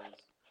fundamental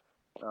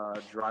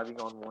is driving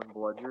on 1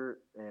 bludger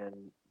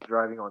and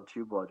driving on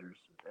 2 bludgers,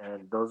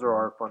 and those are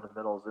our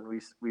fundamentals. And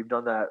we've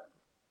done that.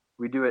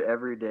 We do it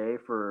every day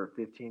for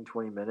 15,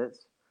 20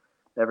 minutes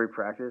every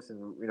practice,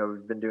 and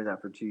we've been doing that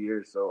for 2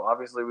 years. So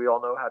obviously, we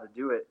all know how to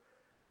do it.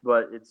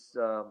 But it's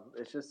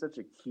just such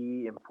a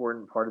key,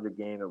 important part of the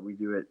game that we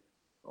do it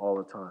all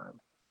the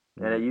time.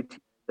 And at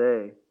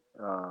UTSA,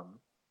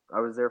 I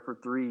was there for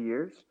 3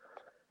 years,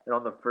 and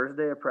on the first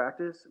day of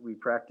practice, we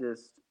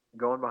practiced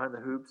going behind the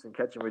hoops and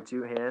catching with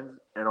 2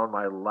 hands. And on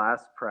my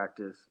last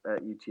practice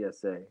at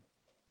UTSA,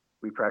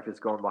 we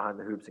practiced going behind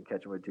the hoops and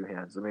catching with 2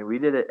 hands. I mean, we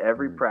did it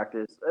every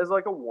practice as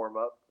like a warm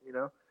up.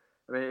 I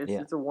mean,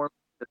 it's a warm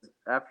up.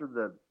 After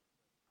the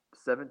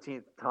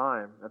 17th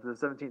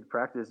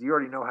practice, you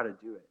already know how to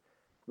do it,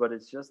 but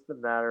it's just the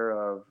matter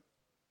of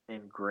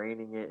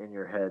ingraining it in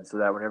your head so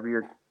that whenever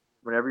you're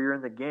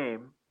in the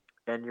game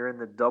and you're in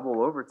the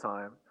double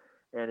overtime,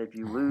 and if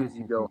you lose,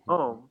 you go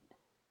home.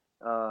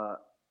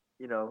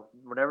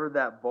 Whenever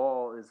that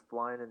ball is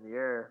flying in the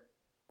air,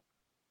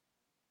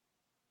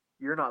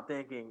 you're not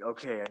thinking,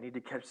 okay, I need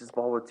to catch this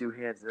ball with 2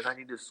 hands, then I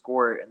need to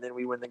score it, and then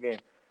we win the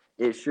game.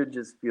 it should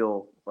just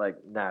feel like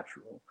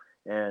natural.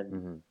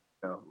 And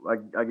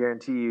I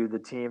guarantee you, the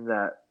team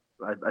that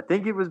I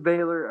think it was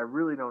Baylor. I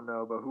really don't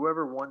know, but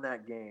whoever won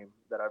that game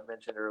that I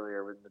mentioned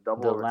earlier with the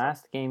double The overtime.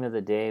 last game of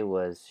the day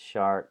was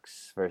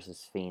Sharks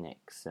versus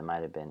Phoenix. It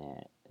might have been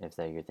it. If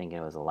you're thinking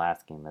it was the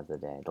last game of the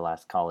day, the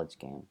last college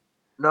game.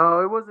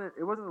 No, it wasn't.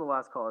 It wasn't the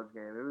last college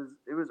game. It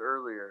was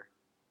earlier.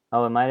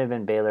 Oh, it might have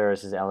been Baylor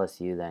versus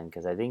LSU then,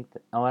 because I think.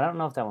 I don't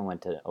know if that one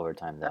went to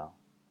overtime though.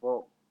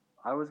 Well,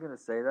 I was gonna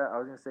say that. I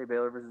was gonna say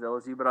Baylor versus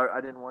LSU, but I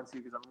didn't want to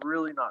because I'm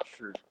really not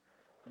sure.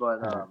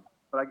 But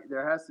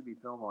there has to be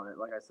film on it.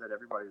 Like I said,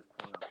 everybody was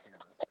pulling out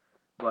cameras.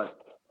 But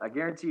I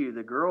guarantee you,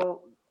 the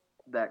girl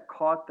that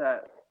caught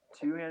that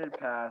two-handed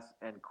pass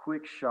and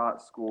quick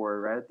shot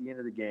score right at the end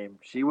of the game,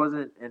 she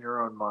wasn't in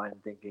her own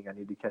mind thinking, "I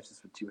need to catch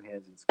this with two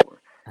hands and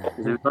score."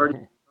 Because it was already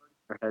in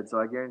her head.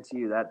 So I guarantee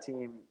you, that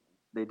team,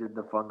 they did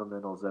the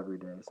fundamentals every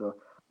day. So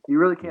you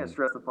really can't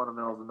stress the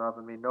fundamentals enough.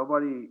 I mean,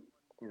 nobody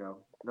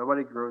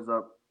grows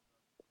up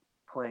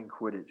playing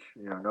Quidditch.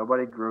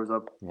 Nobody grows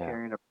up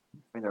carrying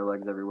between their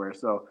legs everywhere.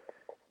 So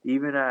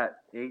even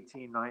at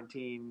 18,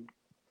 19,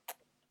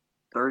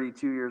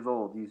 32 years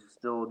old, you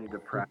still need to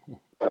practice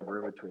the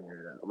room between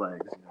your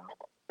legs.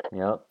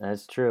 Yep,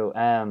 that's true.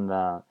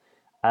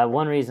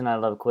 One reason I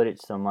love Quidditch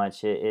so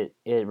much, it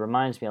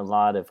reminds me a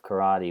lot of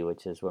karate,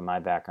 which is where my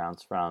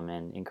background's from.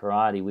 And in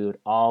karate, we would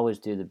always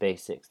do the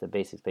basics.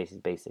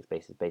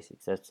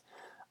 That's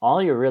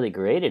all you're really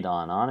graded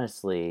on,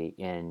 honestly,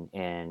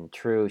 in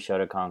true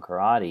Shotokan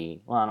karate.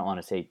 Well, I don't want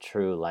to say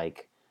true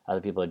like other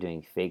people are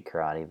doing fake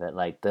karate, but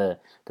like the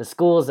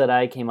schools that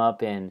I came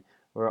up in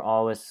were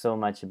always so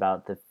much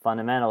about the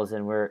fundamentals,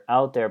 and we're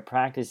out there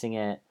practicing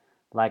it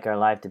like our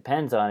life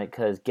depends on it,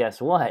 because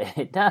guess what?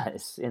 It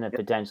does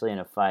potentially in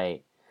a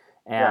fight.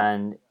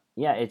 And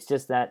it's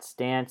just that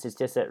stance, it's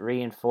just that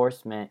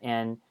reinforcement.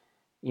 And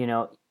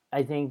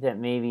I think that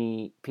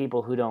maybe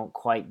people who don't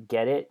quite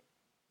get it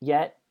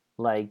yet,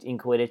 like in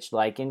Quidditch,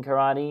 like in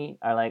karate,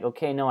 are like,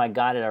 okay, no, I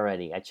got it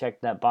already, I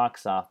checked that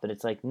box off. But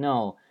it's like,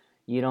 no,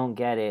 you don't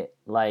get it.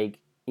 Like,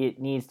 it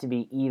needs to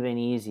be even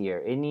easier.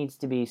 It needs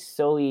to be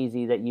so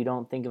easy that you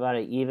don't think about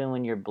it even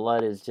when your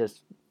blood is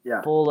just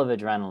full of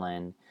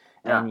adrenaline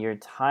and you're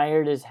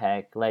tired as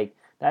heck. Like,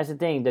 that's the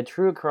thing. The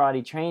true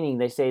karate training,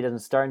 they say, doesn't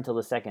start until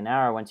the second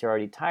hour once you're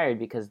already tired,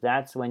 because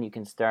that's when you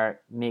can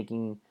start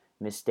making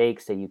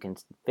mistakes that you can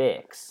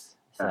fix.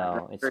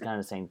 So it's kind of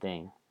the same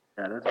thing.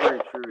 Yeah, that's very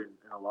true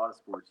in a lot of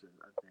sports, I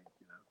think.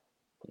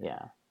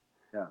 Yeah.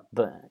 Yeah.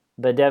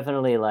 But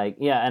definitely, like,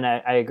 and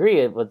I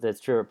agree with that's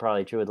true,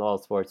 probably true with all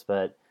sports,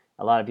 but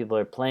a lot of people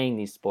are playing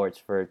these sports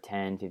for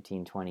 10,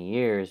 15, 20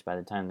 years by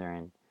the time they're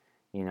in,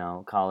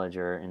 college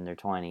or in their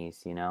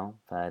 20s,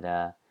 but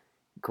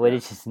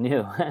Quidditch is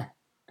new.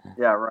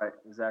 Yeah, right,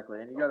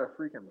 exactly. And you got a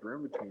freaking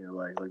broom between your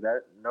legs like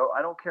that. No,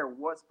 I don't care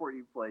what sport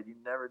you played, you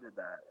never did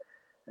that.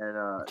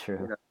 And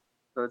True.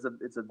 so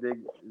it's a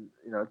big,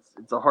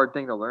 it's a hard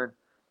thing to learn.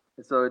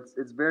 And so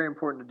it's very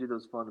important to do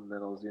those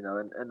fundamentals,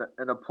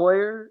 and a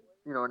player,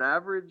 an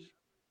averagely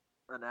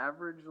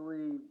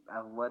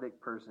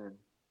athletic person,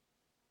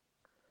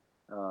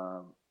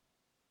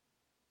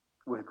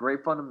 with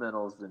great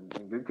fundamentals and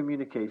good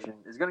communication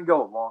is going to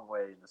go a long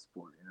way in the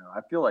sport. I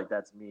feel like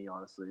that's me,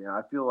 honestly.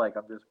 I feel like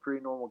I'm just a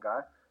pretty normal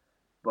guy,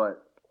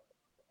 but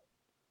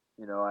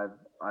I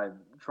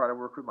try to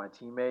work with my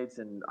teammates,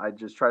 and I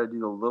just try to do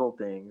the little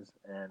things,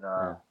 and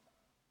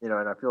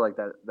and I feel like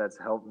that's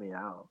helped me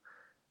out.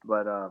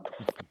 But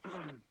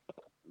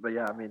but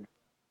yeah, I mean,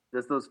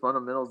 just those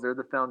fundamentals, they're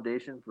the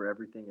foundation for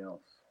everything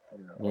else.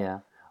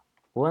 Yeah.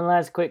 One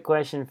last quick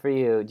question for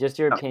you, just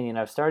your opinion.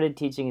 I've started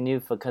teaching a new,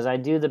 because I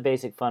do the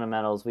basic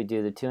fundamentals. We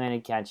do the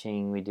two-handed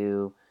catching. We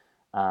do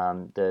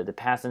the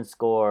pass and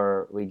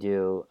score. We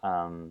do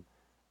throwing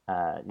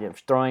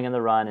in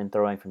the run and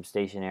throwing from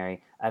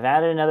stationary. I've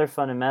added another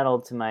fundamental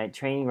to my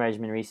training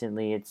regimen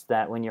recently. It's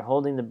that when you're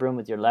holding the broom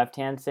with your left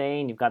hand,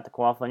 and you've got the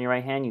quaffle in your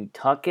right hand, you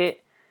tuck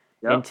it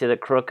into the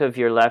crook of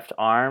your left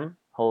arm,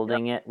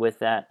 holding it with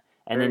that.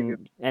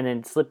 And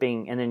then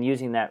slipping, and then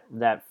using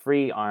that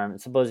free arm,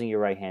 supposing you're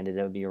right-handed,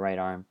 that would be your right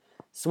arm,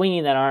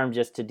 swinging that arm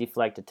just to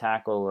deflect a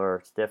tackle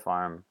or stiff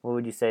arm. What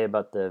would you say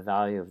about the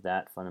value of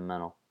that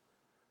fundamental?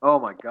 Oh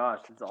my gosh,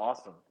 it's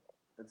awesome!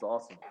 It's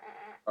awesome.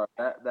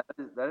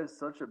 That is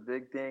such a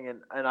big thing,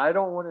 and I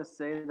don't want to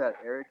say that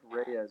Eric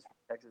Reyes from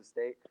Texas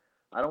State,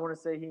 I don't want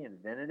to say he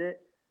invented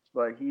it,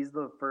 but he's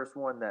the first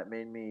one that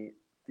made me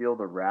feel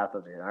the wrath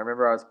of it. I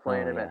remember I was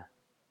playing him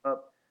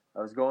up. I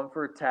was going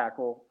for a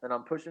tackle, and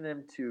I'm pushing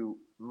him to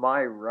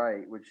my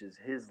right, which is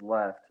his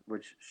left,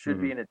 which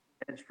should be an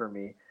advantage for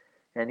me.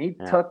 And he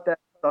tucked that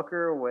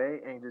sucker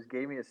away and just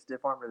gave me a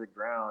stiff arm to the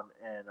ground.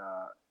 And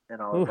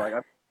I was like,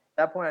 at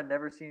that point, I'd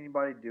never seen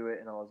anybody do it,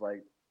 and I was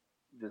like,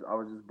 I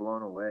was just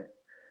blown away.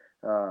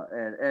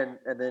 And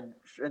then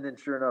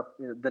sure enough,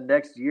 the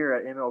next year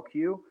at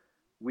MLQ,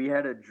 we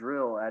had a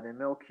drill at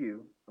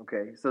MLQ.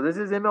 Okay, so this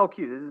is MLQ.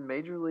 This is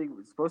Major League.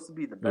 It's supposed to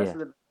be the best of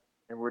the,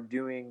 and we're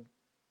doing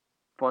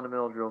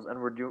fundamental drills, and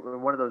we're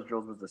doing one of those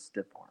drills was the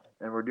stiff arm,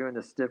 and we're doing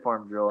the stiff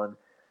arm drill,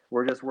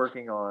 we're just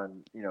working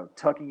on,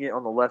 tucking it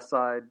on the left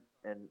side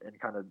and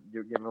kind of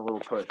giving a little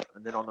push,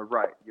 and then on the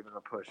right, giving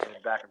a push, and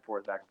then back and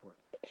forth.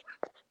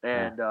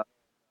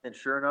 And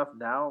sure enough,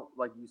 now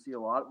like you see a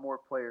lot more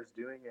players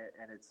doing it,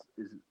 and it's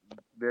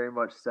very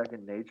much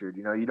second natured.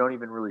 You don't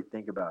even really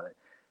think about it.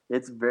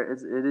 It's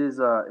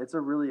a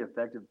really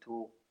effective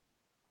tool.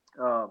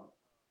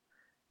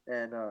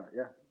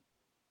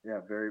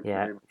 Very.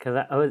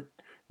 Because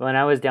when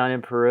I was down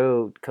in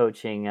Peru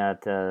coaching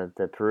at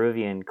the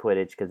Peruvian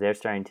Quidditch, because they're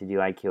starting to do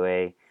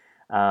IQA,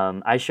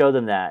 I showed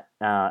them that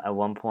at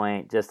one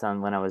point, just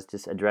on when I was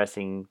just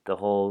addressing the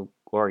whole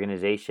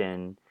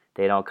organization.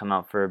 They'd all come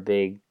out for a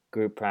big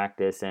group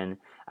practice, and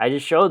I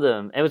just showed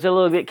them. It was a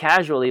little bit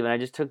casual even. I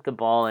just took the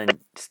ball and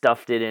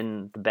stuffed it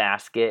in the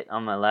basket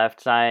on my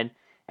left side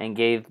and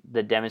gave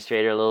the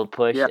demonstrator a little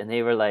push, and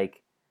they were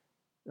like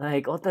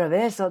otra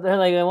vez. So they're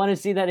like, I want to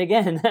see that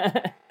again.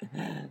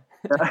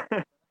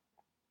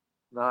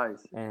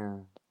 Nice.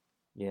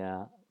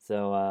 Yeah.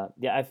 So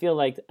I feel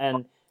like,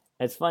 and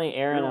it's funny,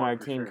 Aaron on our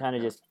team kind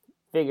of just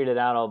figured it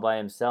out all by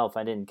himself.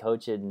 I didn't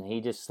coach it, and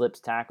he just slips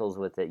tackles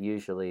with it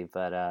usually.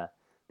 But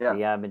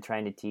I've been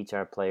trying to teach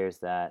our players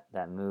that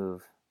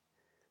move.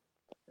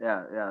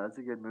 Yeah, that's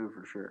a good move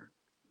for sure.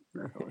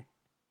 Definitely.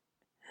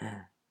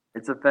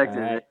 It's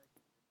effective. Right.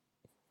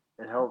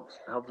 It helps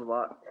a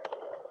lot.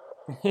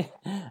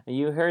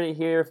 You heard it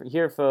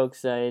here,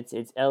 folks. It's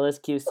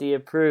LSQC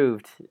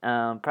approved.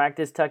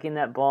 Practice tucking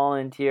that ball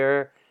into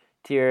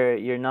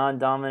your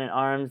non-dominant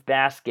arm's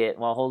basket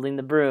while holding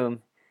the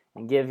broom,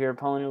 and give your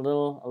opponent a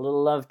little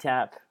love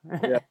tap.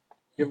 Yeah,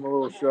 give him a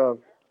little shove.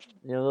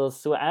 A little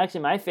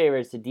Actually, my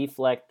favorite is to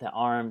deflect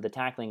the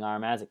tackling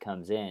arm as it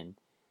comes in.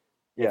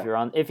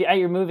 Yeah. If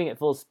you're moving at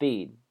full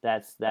speed,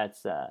 that's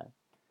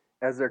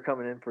as they're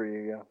coming in for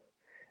you. Yeah.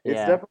 It's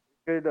definitely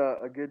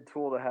a good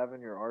tool to have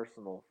in your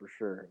arsenal for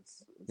sure.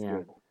 It's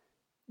good.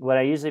 What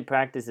I usually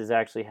practice is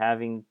actually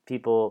having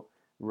people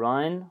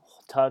run,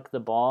 tuck the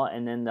ball,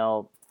 and then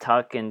they'll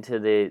tuck into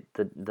the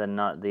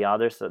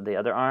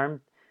other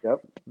arm.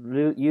 Yep.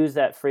 Use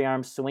that free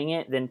arm, swing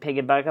it, then pick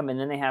it back up, and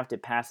then they have to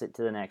pass it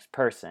to the next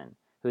person,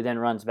 who then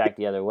runs back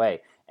the other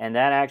way. And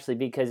that actually,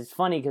 because it's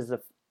funny, because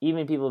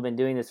even people have been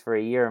doing this for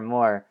a year or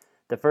more,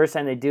 the first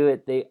time they do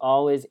it, they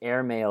always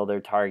airmail their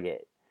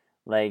target.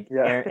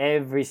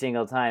 Every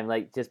single time,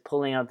 like just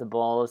pulling out the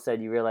ball, all of a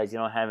sudden you realize you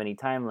don't have any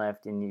time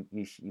left, and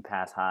you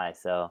pass high.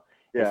 So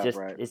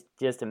it's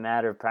just a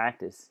matter of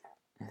practice.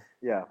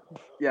 Yeah,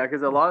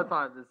 because a lot of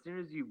times, as soon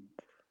as you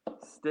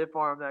stiff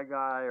arm that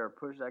guy or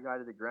push that guy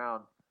to the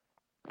ground,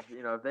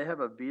 if they have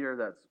a beater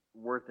that's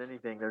worth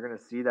anything, they're going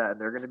to see that,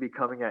 and they're going to be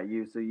coming at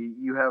you. So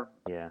you have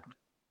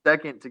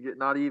second to get,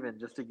 not even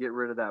just to get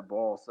rid of that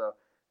ball. So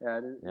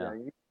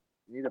you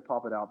need to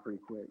pop it out pretty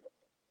quick.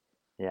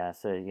 Yeah,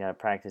 so you got to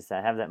practice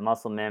that. Have that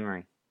muscle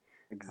memory.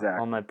 Exactly.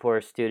 All my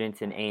poor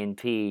students in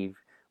A&P.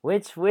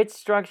 Which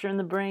structure in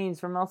the brain's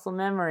for muscle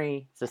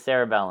memory? It's the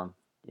cerebellum,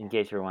 in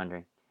case you're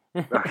wondering.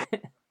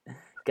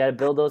 Got to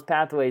build those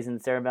pathways in the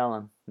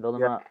cerebellum. Build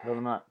them up. There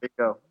you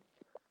go.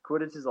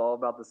 Quidditch is all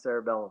about the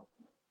cerebellum.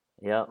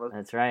 Yep,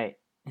 that's right.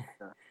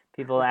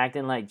 People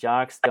acting like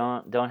jocks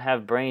don't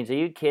have brains. Are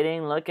you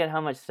kidding? Look at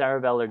how much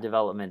cerebellar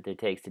development it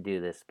takes to do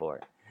this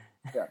sport.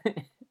 Yeah.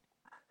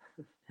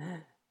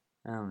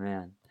 Oh,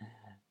 man.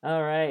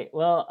 All right.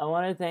 Well, I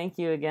want to thank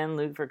you again,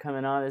 Luke, for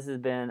coming on. This has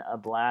been a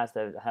blast.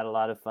 I've had a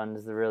lot of fun.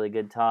 This is a really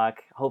good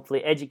talk.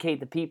 Hopefully educate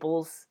the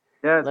peoples.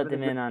 Yeah, let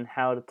them in on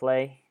how to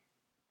play.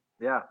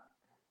 Yeah.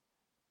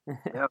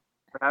 Yeah,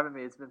 for having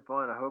me. It's been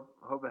fun. I hope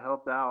it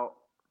helped out.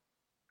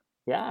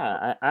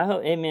 Yeah, I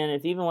hope. Hey, man,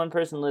 if even one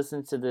person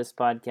listens to this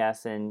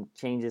podcast and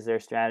changes their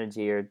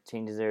strategy or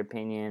changes their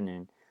opinion,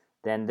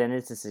 and then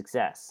it's a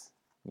success.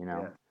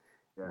 Yeah.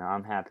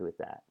 I'm happy with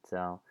that.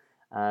 So,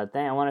 I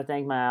want to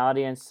thank my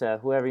audience,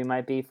 whoever you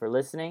might be, for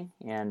listening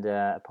and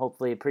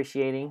hopefully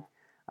appreciating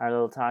our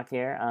little talk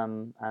here.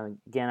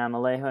 Again, I'm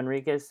Alejo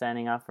Enriquez,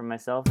 signing off for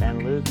myself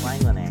and Luke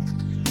Langlanet.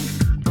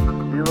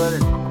 See you later.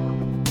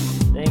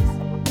 Thanks.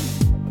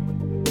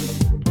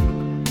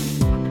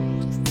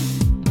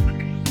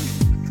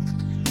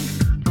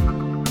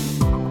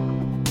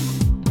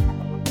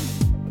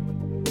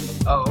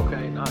 Oh,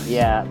 okay, nice.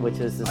 Yeah, which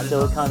was the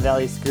Silicon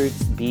Valley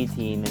Scroots B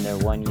team in their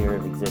 1 year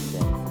of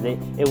existence.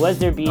 It was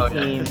their B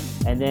team,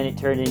 and then it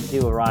turned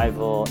into a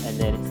rival, and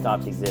then it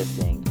stopped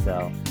existing.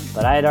 So,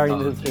 but I had already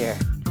moved here.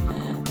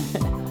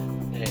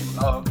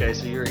 Oh, okay.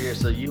 So you were here.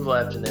 So you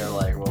left, and they were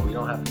like, "Well, we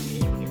don't have a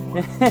team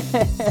anymore."